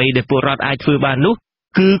អ្វីដែលពលរដ្ឋអាចធ្វើបាននោះ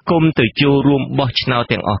គឺគុំទៅចូលរួមបោះឆ្នោត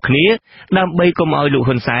ទាំងអស់គ្នាដើម្បីកុំឲ្យលោក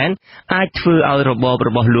ហ៊ុនសែនអាចធ្វើឲ្យរបបរ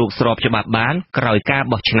បស់លោកស្របច្បាប់បានក្រោយការ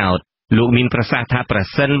បោះឆ្នោតលោកមានប្រសាសន៍ថាប្រ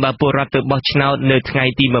សិនបើពលរដ្ឋទៅបោះឆ្នោតនៅថ្ងៃ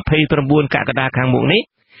ទី29កក្កដាខាងមុខនេះ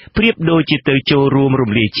ប្រៀបដូចជាទៅចូលរួម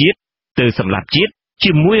រំលាយជាតិទៅសម្លាប់ជាតិ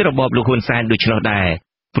ជាមួយរបបលោកហ៊ុនសែនដូច្នោះដែរ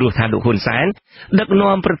ព្រោះថាលោកហ៊ុនសែនដឹក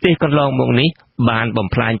នាំប្រទេសកន្លងមកនេះបានបំ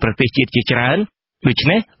ផ្លាញប្រទេសជាតិជាច្រើនដូច្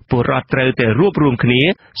នេះពលរដ្ឋត្រូវតែរួបរวมគ្នា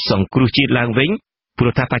សង្គ្រោះជាតិឡើងវិញព្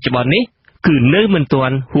រោះថាបច្ចុប្បន្ននេះគឺនៅមិនទា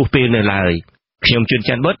ន់ហួសពេលនៅឡើយខ្ញុំជួន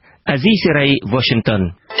ច័ន្ទបុត្រអាស៊ីសេរី Washington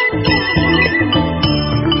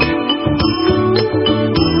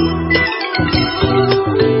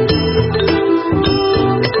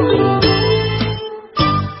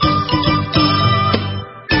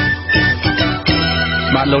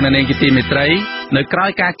លោកអ្នកនាងជាទីមេត្រីនៅក្រៅ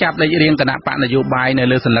ការចាប់លេខរៀងគណៈបកនយោបាយនៅ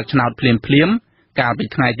លើសញ្ញាឆ្នោតភ្លាមកាលពី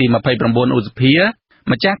ថ្ងៃទី29ឧសភា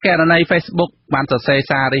ម្ចាស់ករណី Facebook បានសរសេរ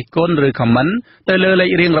សាររិះគន់ឬ comment ទៅលើលេខ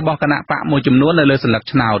រៀងរបស់គណៈបកមួយចំនួននៅលើសញ្ញា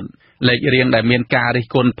ឆ្នោតលេខរៀងដែលមានការរិះ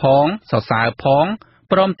គន់ផងសរសើរផង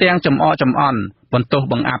ព្រមទាំងចំអកចំអន់បន្ទោស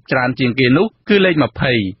បង្អាប់ច្រើនជាងគេនោះគឺលេខ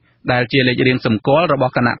20ដែលជាលេខរៀងសម្គាល់រប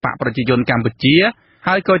ស់គណៈបកប្រជាជនកម្ពុជា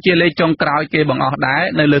ហើយក៏ជាលេខចុងក្រោយគេបង្អស់ដែរ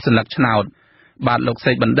នៅលើសញ្ញាឆ្នោតបាទលោក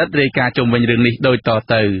សេកបណ្ឌិតរាយការណ៍ជុំវិញរឿងនេះដូចត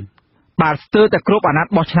ទៅ បាទស្ទើរតែគ្រប់អាណត្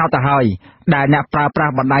តិបោះឆ្នោតទៅហើយដែលអ្នកប្រើប្រា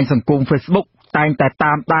ស់បណ្ដាញសង្គម Facebook តែងតែ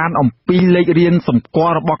តាមដានអំពីលេខរៀងសម្គា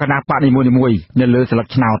ល់របស់គណបកនីមួយៗនៅលើស្លឹក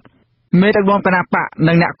ឆ្នោតមេដឹកនាំគណបក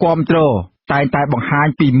និងអ្នកគាំទ្រតែងតែបង្ហាញ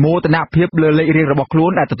ពីមោទនភាពលើលេខរៀងរបស់ខ្លួ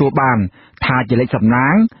នដែលទទួលបានថាជាលេខសំណា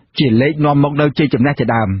ងជាលេខនាំមកនៅជ័យជំនះជា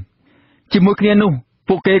ដើមជាមួយគ្នានោះ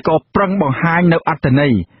ពួកគេក៏ប្រឹងបង្ហាញនៅអត្ថន័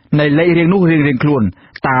យនៃលេខរៀងនោះរៀងៗខ្លួន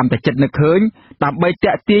តាមតែចិត្តនឹកឃើញដើម្បី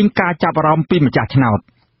ទាក់ទាញការចាប់អារម្មណ៍ពីម្ចាស់ឆ្នោត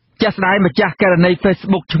ជាក់ស្ដែងម្ចាស់ករណី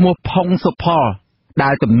Facebook ឈ្មោះផុងសុផលដែ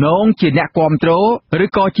លទំនងជាអ្នកគាំទ្រឬ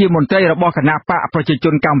ក៏ជាមន្ត្រីរបស់គណបកប្រជាជ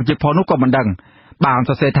នកម្ពុជាផងនោះក៏មិនដឹងបាន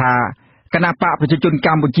សរសេរថាគណបកប្រជាជនក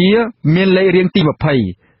ម្ពុជាមានលេខរៀងទី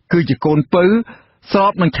20គឺជាកូនពៅស្រ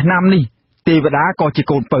បនឹងឆ្នាំនេះទេវតាក៏ជា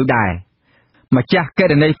កូនពៅដែរម្ចាស់ក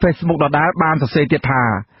រណី Facebook ដដែលបានសរសេរទៀតថា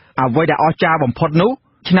អ្វីដែលអស្ចារ្យបំផុតនោះ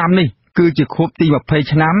ឆ្នាំនេះគឺជាខួបទី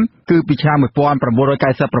20ឆ្នាំគឺពីឆ្នាំ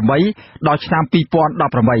1998ដល់ឆ្នាំ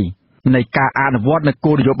2018នៃការអនុវត្តនូវ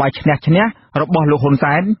គោលនយោបាយឈ្នះឈ្នះរបស់លោកហ៊ុន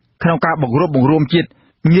សែនក្នុងការបង្រួបបង្រួមជាតិ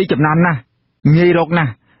ងាយចំណានណាស់ងាយរកណា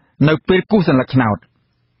ស់នៅពេលគូសសញ្ញាឆ្នោត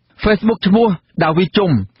Facebook ឈ្មោះដាវី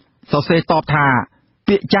ជុំសរសេរតបថា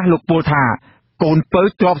ពាក្យចាស់លោកពោលថាកូនពៅ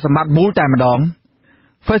ទ្រព្យសម្បត្តិមូលតែម្ដង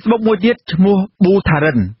Facebook មួយទៀតឈ្មោះប៊ូថា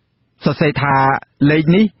រិនសរសេរថាលេខ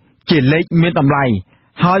នេះជាលេខមានតម្លៃ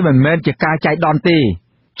ហើយមិនមែនជាការចែកដន្យទេ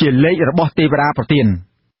ជាលេខរបស់ទេវតាប្រទាន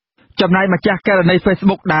ចំណែកម្ចាស់ករណី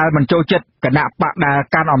Facebook ដែលមិនចូលចិត្តគណៈបកដែល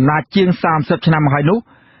កាន់អំណាចជាង30ឆ្នាំមកហើយនោះ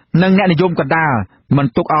និងអ្នកនិយមកណ្ដាលមិន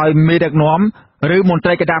ទុកឲ្យមេដឹកនាំឬមន្ត្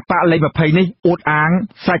រីគណៈបកលេខ20នេះអួតអាង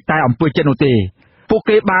សាច់តែអំពើចិត្តនោះទេពួក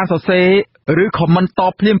គេបានសរសេរឬខមមិនត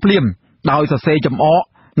បភ្លាមដោយសរសេរចំអក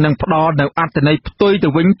និងផ្ដល់នៅអត្ថន័យផ្ទុយទៅ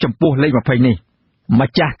វិញចំពោះលេខ20នេះ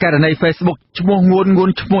ម្ចាស់ករណី Facebook ឈ្មោះងួ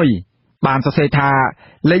នឈ្មោះបានសរសេរថា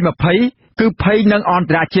លេខ20គឺភ័យនឹងអន្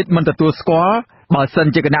តរជាតិមិនទទួលស្គាល់បើសិន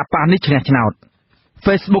ជាគណៈបកនេះឈ្នះឆ្នោត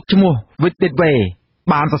Facebook ឈ្មោះ Witway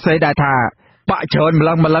បានសរសេរដែរថាបកច្រើនម្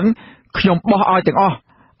លឹងខ្ញុំបោះឲ្យទាំងអស់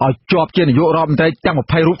ឲ្យជាប់ជានាយករដ្ឋមន្ត្រីទាំង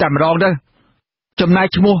20រូបតែម្ដងទៅចំណែក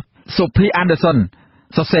ឈ្មោះ Sophie Anderson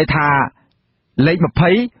សរសេរថាលេខ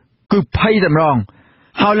20គឺភ័យតែម្ដង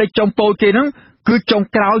ហើយលេខចុងពោលគេហ្នឹងគឺចុង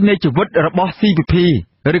ក្រោយនៃជីវិតរបស់ CPP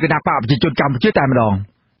ឬគណៈបកប្រជាជនកម្ពុជាតែម្ដង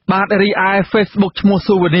បាទរីឯ Facebook ឈ្មោះ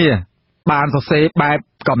Souvenir បានសរសេរបែប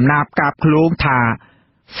កំណាព្យកាបឃ្លោងថា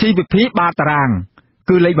CPP បានតារាង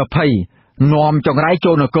គឺលេខ20នាំចង្រៃ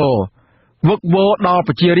ចូលនគរវឹកវរដល់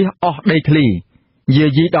ប្រជារាស្ត្រអស់ដីធ្លីយា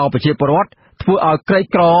យីដល់ប្រជាពលរដ្ឋធ្វើឲ្យក្រី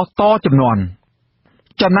ក្រតចំនួន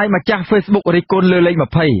ចំណែកម្ចាស់ Facebook រិះគន់លើលេខ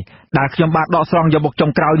20ដែលខ្ញុំបានដកស្រង់យកមកចុ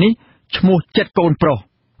ងក្រោយនេះឈ្មោះចិត្តកូនប្រុស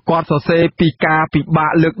គាត់សរសេរពីការពិបា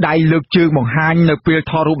កលើកដៃលើកជើងបង្ហាញនៅពេល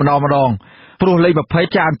ថតរូបម្ដងព្រោះលេខ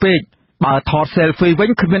20ច្រើនពេកបើថត selfie វិញ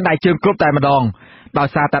គ្មានដៃជើងគ្រប់តែម្ដងដោយ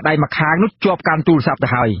សារតែដៃម្ខាងនោះជាប់កាន់ទូរស័ព្ទទៅ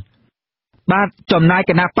ហើយបាទចំណែក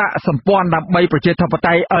គណៈបកសម្ព័ន្ធដើម្បីប្រជាធិប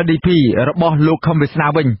តេយ្យ LDP របស់លោកខឹមវាសនា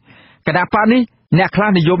វិញគណៈបកនេះអ្នកខ្លះ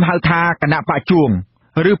និយមហៅថាគណៈបកជួង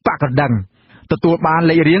ឬបកកណ្ដឹងទទួលបាន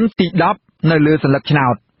លេខរៀងទី10នៅលើសន្លឹកឆ្នោ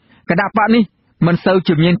តគណៈបកនេះមិនសូវ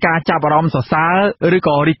ជាមានការចាប់អារម្មណ៍សរសើរឬ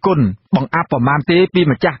ក៏រិះគន់បង្អាប់ប្រមាណទេពី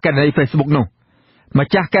ម្ចាស់ករណី Facebook នោះម្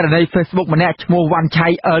ចាស់ករណី Facebook ម្នាក់ឈ្មោះវ៉ាន់ឆៃ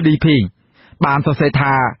LDP បានសរសេរ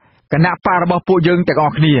ថាគណៈបករបស់ពួកយើងទាំងអ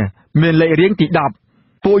ស់គ្នាមានលេខរៀងទី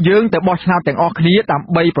10ពួកយើងទៅបោះឆ្នោតទាំងអស់គ្នាដើម្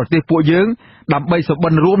បីប្រទេសពួកយើងដើម្បីសុបិ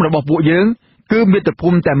នរួមរបស់ពួកយើងគឺមាតុភូ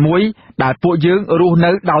មិតែមួយដែលពួកយើងរស់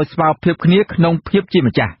នៅដោយស្មើភាពគ្នាក្នុងភាពជា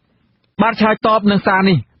ម្ចាស់បាទឆ្លើយតបនឹងសារ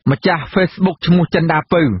នេះម្ចាស់ Facebook ឈ្មោះចិនដា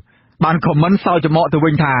ពៅបានខមមិនសើចមកទៅ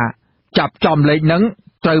វិញថាចាប់ចំលេខហ្នឹង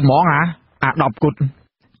ត្រូវហ្មងអា10គត់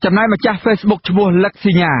ចំណែកម្ចាស់ Facebook ឈ្មោះលឹក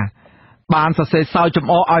ស៊ីញ៉ាបានសរសេរសើចចំ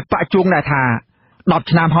អកឲ្យបាក់ជួងដែរថា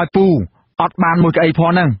10ឆ្នាំហើយពូអត់បានមួយក្អីផ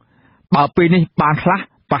ងហ្នឹងបើពេលនេះបានខ្លះ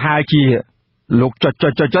ប្រហែលជាលោកចុច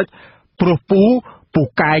ព្រោះពូ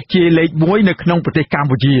កែជាលេខ1នៅក្នុងប្រទេសកម្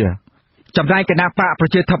ពុជាចំណែកគណៈបកប្រ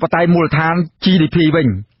ជាធិបតេយ្យមូលដ្ឋាន GDP វិញ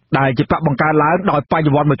ដែលជាបកបង្កើតឡើងដោយបញ្ញ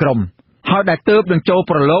វន្តមួយក្រុមហើយដែលទើបនឹងចូល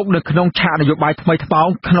ប្រឡូកនៅក្នុងឆាកនយោបាយថ្មីថ្មោង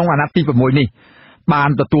ក្នុងអាណត្តិទី6នេះបាន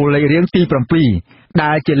ទទួលលេខរៀងទី7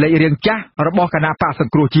ដែលជាលេខរៀងចាស់របស់គណៈបកស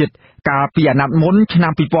ង្គ្រោះជាតិកាលពីអាណត្តិមុនឆ្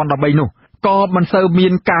នាំ2013នោះក៏មិនសូវមា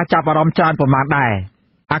នការចាប់អារម្មណ៍ច្រើនប៉ុន្មានដែរ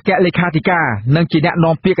អគ្គលេខាធិការនិងជាអ្នក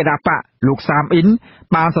នាំពាក្យគណៈបកលោកសាមអ៊ីន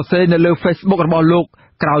បានសរសេរនៅលើ Facebook របស់លោក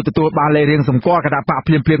ក្រោយទទួលបានលេខរៀងសម្គាល់គណៈបក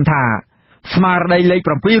ភ្លាមថាស្មារតីលេខ7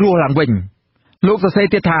រស់ឡើងវិញលោកសរសេរ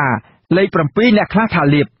ទៀតថាលេខ7អ្នកខ្លះថា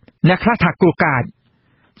លៀបអ្នកខ្លះថាគ្រោះកាច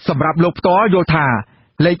សម្រាប់លោកផ្ទាល់យល់ថា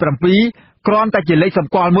លេខ7គ្រាន់តែជាលេខស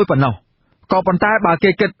ម្គាល់មួយប៉ុណ្ណោះក៏ប៉ុន្តែបើគេ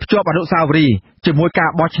គិតភ្ជាប់អនុស្សាវរីយ៍ជាមួយការ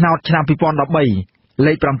បោះឆ្នោតឆ្នាំ2013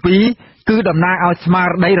លេខ7គឺតំណាងឲ្យស្មារ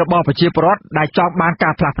តីរបស់ប្រជាពលរដ្ឋដែលចង់បានកា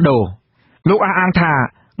រផ្លាស់ប្ដូរលោកអះអាងថា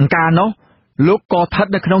អង្ការនោះ លោកក៏ស្ថិត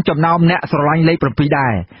នៅក្នុងចំណោមអ្នកស្រឡាញ់លេខ7ដែ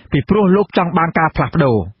រពីព្រោះលោកចង់បានការផ្លាស់ប្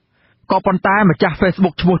ដូរក៏ប៉ុន្តែម្ចាស់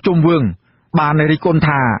Facebook ឈ្មោះជុំវឿងបានរិះគន់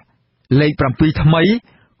ថាលេខ7ថ្មី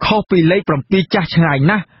ខុសពីលេខ7ចាស់ឆ្ងាយ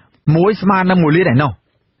ណាស់មួយស្មើនឹង1លានឯណោះ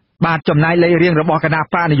បាទចំណែកលេខរៀងរបស់គណៈ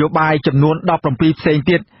បកនយោបាយចំនួន17ផ្សេង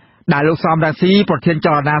ទៀតដែលលោកសំរងស៊ីប្រធានច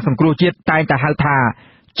លនាសង្គ្រោះជាតិតែងតែហៅថា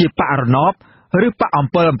ជាបករណបឬបកអំ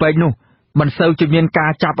ពិលអំពែងនោះមិនសូវជាមានកា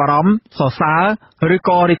រចាប់អារម្មណ៍សរសើរឬ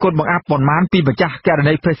ក៏រិះគន់បង្អាប់ប៉ុន្មានពីម្ចាស់ករ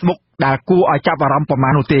ណី Facebook ដែលគួរឲ្យចាប់អារម្មណ៍ប៉ុន្មា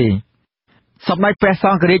ននោះទេសម្ដេចព្រះស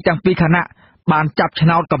ង្ឃរាជទាំងពីរគណៈបានចាប់ឆ្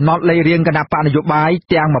នោតកំណត់លេខរៀងគណៈបកនយោបាយ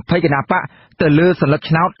ទាំង20គណៈបកទៅលើសន្លឹក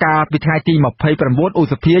ឆ្នោតកាលពីថ្ងៃទី29ឧ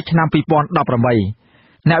សភាឆ្នាំ2018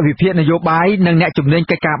អ្នកវិភាគនយោបាយនិងអ្នកជំនាញ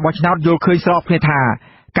កិច្ចការបោះឆ្នោតយល់ឃើញស្របគ្នាថា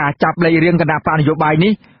ការចាប់លេខរៀងគណៈបកនយោបាយ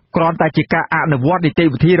នេះគ្រាន់តែជាការអនុវត្តនីតិ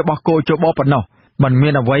វិធីរបស់គោចបប៉ុណ្ណោះមិនមា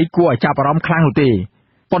នអ្វីគួរឲ្យចាប់អារម្មណ៍ខ្លាំងនោះទេ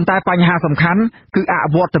ប៉ុន្តែបញ្ហាសំខាន់គឺអ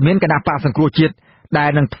វត្តមានគណៈបកសង្គ្រោះជាតិដែល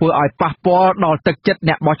នឹងធ្វើឲ្យប៉ះពាល់ដល់ទឹកចិត្ត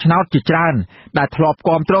អ្នកបោះឆ្នោតជាច្រើនដែលធ្លាប់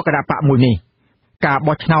គាំទ្រគណៈបកមួយនេះការ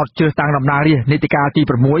បោះឆ្នោតជ្រើសតាំងតំណាងរាស្ត្រនីតិកាលទី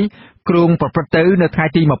6គ្រោងប្រព្រឹត្តទៅនៅថ្ងៃ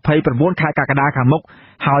ទី29ខែកក្កដាខាងមុខ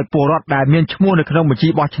ហើយពលរដ្ឋដែលមានឈ្មោះនៅក្នុងបញ្ជី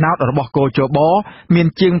បោះឆ្នោតរបស់គោចបមាន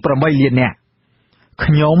ជាង8លាននាក់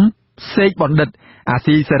ខ្ញុំសេកបណ្ឌិតអា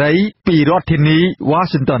ស៊ីសេរីពីរដ្ឋធានី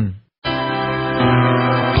Washington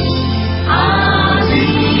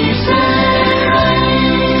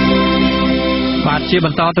បាទជាប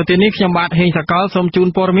ន្តទៅទៀតនេះខ្ញុំបាទហេងសកលសូមជូន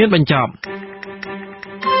ព័ត៌មានបញ្ចប់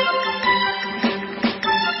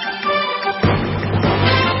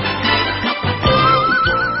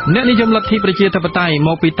អ្នកនិយមលទ្ធិប្រជាធិបតេយ្យម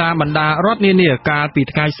កពីតាមបណ្ដារដ្ឋនានាកាលពី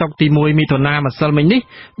ថ្ងៃសុក្រទី1មិថុនាម្សិលមិញនេះ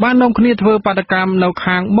បាននាំគ្នាធ្វើបាតកម្មនៅ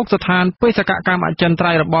ខាងមុខស្ថានបេសកកម្មអចិន្ត្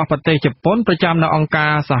រៃយ៍របស់ប្រទេសជប៉ុនប្រចាំនៅអង្គកា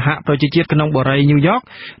រសហប្រជាជាតិក្នុងបូរីញូវយ៉ក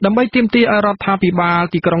ដើម្បីទាមទារឲ្យរដ្ឋាភិបាល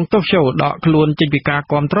ទីក្រុងតូក្យូដកខ្លួនចេញពីការ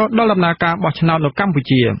គាំទ្រដល់ដំណើរការបោះឆ្នោតនៅកម្ពុ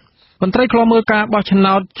ជាមន្ត្រីឃ្លាំមើលការបោះឆ្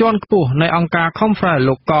នោតជាន់ខ្ពស់នៃអង្គការ Khmer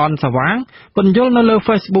លោកកនសវាងពន្យល់នៅលើ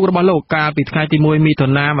Facebook របស់លោកកាលពីថ្ងៃទី1មិថុ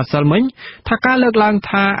នាម្សិលមិញថាការលើកឡើង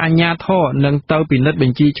ថាអាជ្ញាធរនឹងទៅពិនិត្យប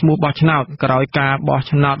ញ្ជីឈ្មោះបោះឆ្នោតក្រោយការបោះ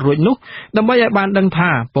ឆ្នោតរួចនោះដើម្បីឲ្យបានដឹងថា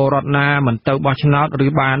ពលរដ្ឋណាមិនទៅបោះឆ្នោតឬ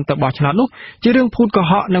បានទៅបោះឆ្នោតនោះជារឿងភូតកុ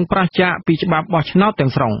ហកនិងប្រឆាចពីច្បាប់បោះឆ្នោតទាំ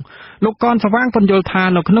ងស្រុងលោកកនសវាងពន្យល់ថា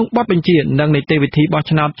នៅក្នុងបទបញ្ជានិងនីតិវិធីបោះ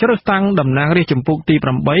ឆ្នោតជ្រើសតាំងតំណាងរាស្ត្រចម្ពោះទី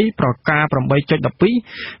8ប្រការ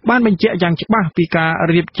 8.12 បានបញ្ជាក់យ៉ាងច្បាស់ពីការ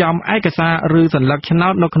រៀបចំឯកសារឬសញ្ញាឆ្នោ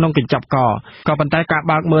តនៅក្នុងកញ្ចប់ក៏ប៉ុន្តែការ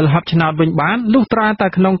បើកមើលហិបឆ្នោតវិញបានលុះត្រាតែ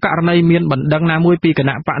ក្នុងករណីមានបណ្ដឹងណាមួយពីគ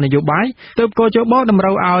ណៈបកនយោបាយទើបគចបតម្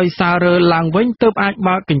រូវឲ្យសាររើឡើងវិញទើបអាច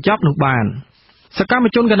បើកកញ្ចប់នោះបានសកម្ម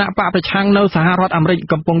ជនគណៈបកប្រឆាំងនៅសហរដ្ឋអាមេរិក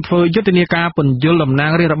កំពុងធ្វើយុទ្ធនាការពន្យល់តំណា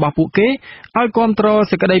ងរាស្ត្ររបស់ពួកគេឲ្យគាំទ្រ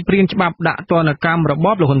សេចក្តីព្រាងច្បាប់ដាក់ទណ្ឌកម្មរបប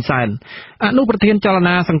លហ៊ុនសែនអនុប្រធានចល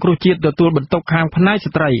នាសង្គ្រោះជាតិទទួលបន្ទុកខាងផ្នែក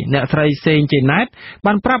ស្ត្រីអ្នកស្រីសេងចេណែត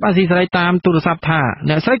បានប្រាប់អាស៊ីសេរីតាមទូរស័ព្ទថា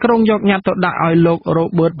អ្នកស្រីក្រុងយកញត្តិទៅដាក់ឲ្យលោក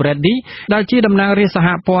Robert Brady ដែលជាតំណាងរាស្ត្រសហ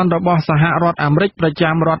ព័ន្ធរបស់សហរដ្ឋអាមេរិកប្រ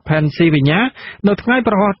ចាំរដ្ឋ Pennsylvania នៅថ្ងៃ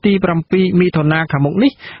ប្រហ័សទី7មិថុនាខាងមុខ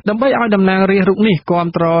នេះដើម្បីឲ្យតំណាងរាស្ត្ររូបនេះគាំ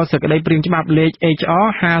ទ្រសេចក្តីព្រាងច្បាប់លេខHR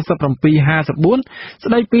 5754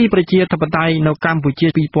ស្ដីពីប្រជាធិបតេយ្យនៅកម្ពុជា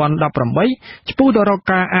2018ឆ្ពោះទៅរក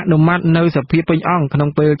ការអនុម័តនៅសភាពេញអង្គក្នុង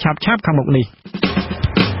ពេលឆាប់ៗខាងមុខនេះ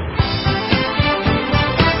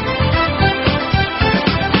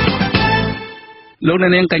លោកអ្ន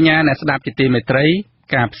កនាងកញ្ញាអ្នកស្ដាប់ជាទីមេត្រី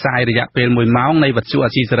ការផ្សាយរយៈពេល1ម៉ោងនៃវិទ្យុអា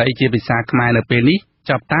ស៊ីសេរីជាភាសាខ្មែរនៅពេលនេះ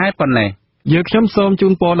ចប់តែប៉ុណ្ណេះយើងខ្ញុំសូមជូ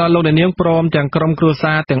នពរដល់លោកអ្នកនាងព្រមទាំងក្រុមគ្រួ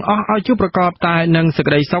សារទាំងអស់ឲ្យជួបប្រកបតែនឹងសេច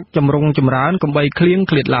ក្តីសុខចម្រុងចម្រើនកុំបីឃ្លៀង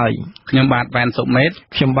ឃ្លាតឡើយខ្ញុំបាទវ៉ែនសុមេត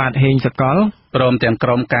ខ្ញុំបាទហេងសកលព្រមទាំងក្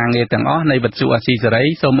រុមការងារទាំងអស់នៃវិទ្យុអាស៊ីសេរី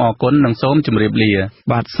សូមអរគុណនិងសូមជម្រាបលា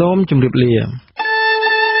បាទសូមជម្រាបលា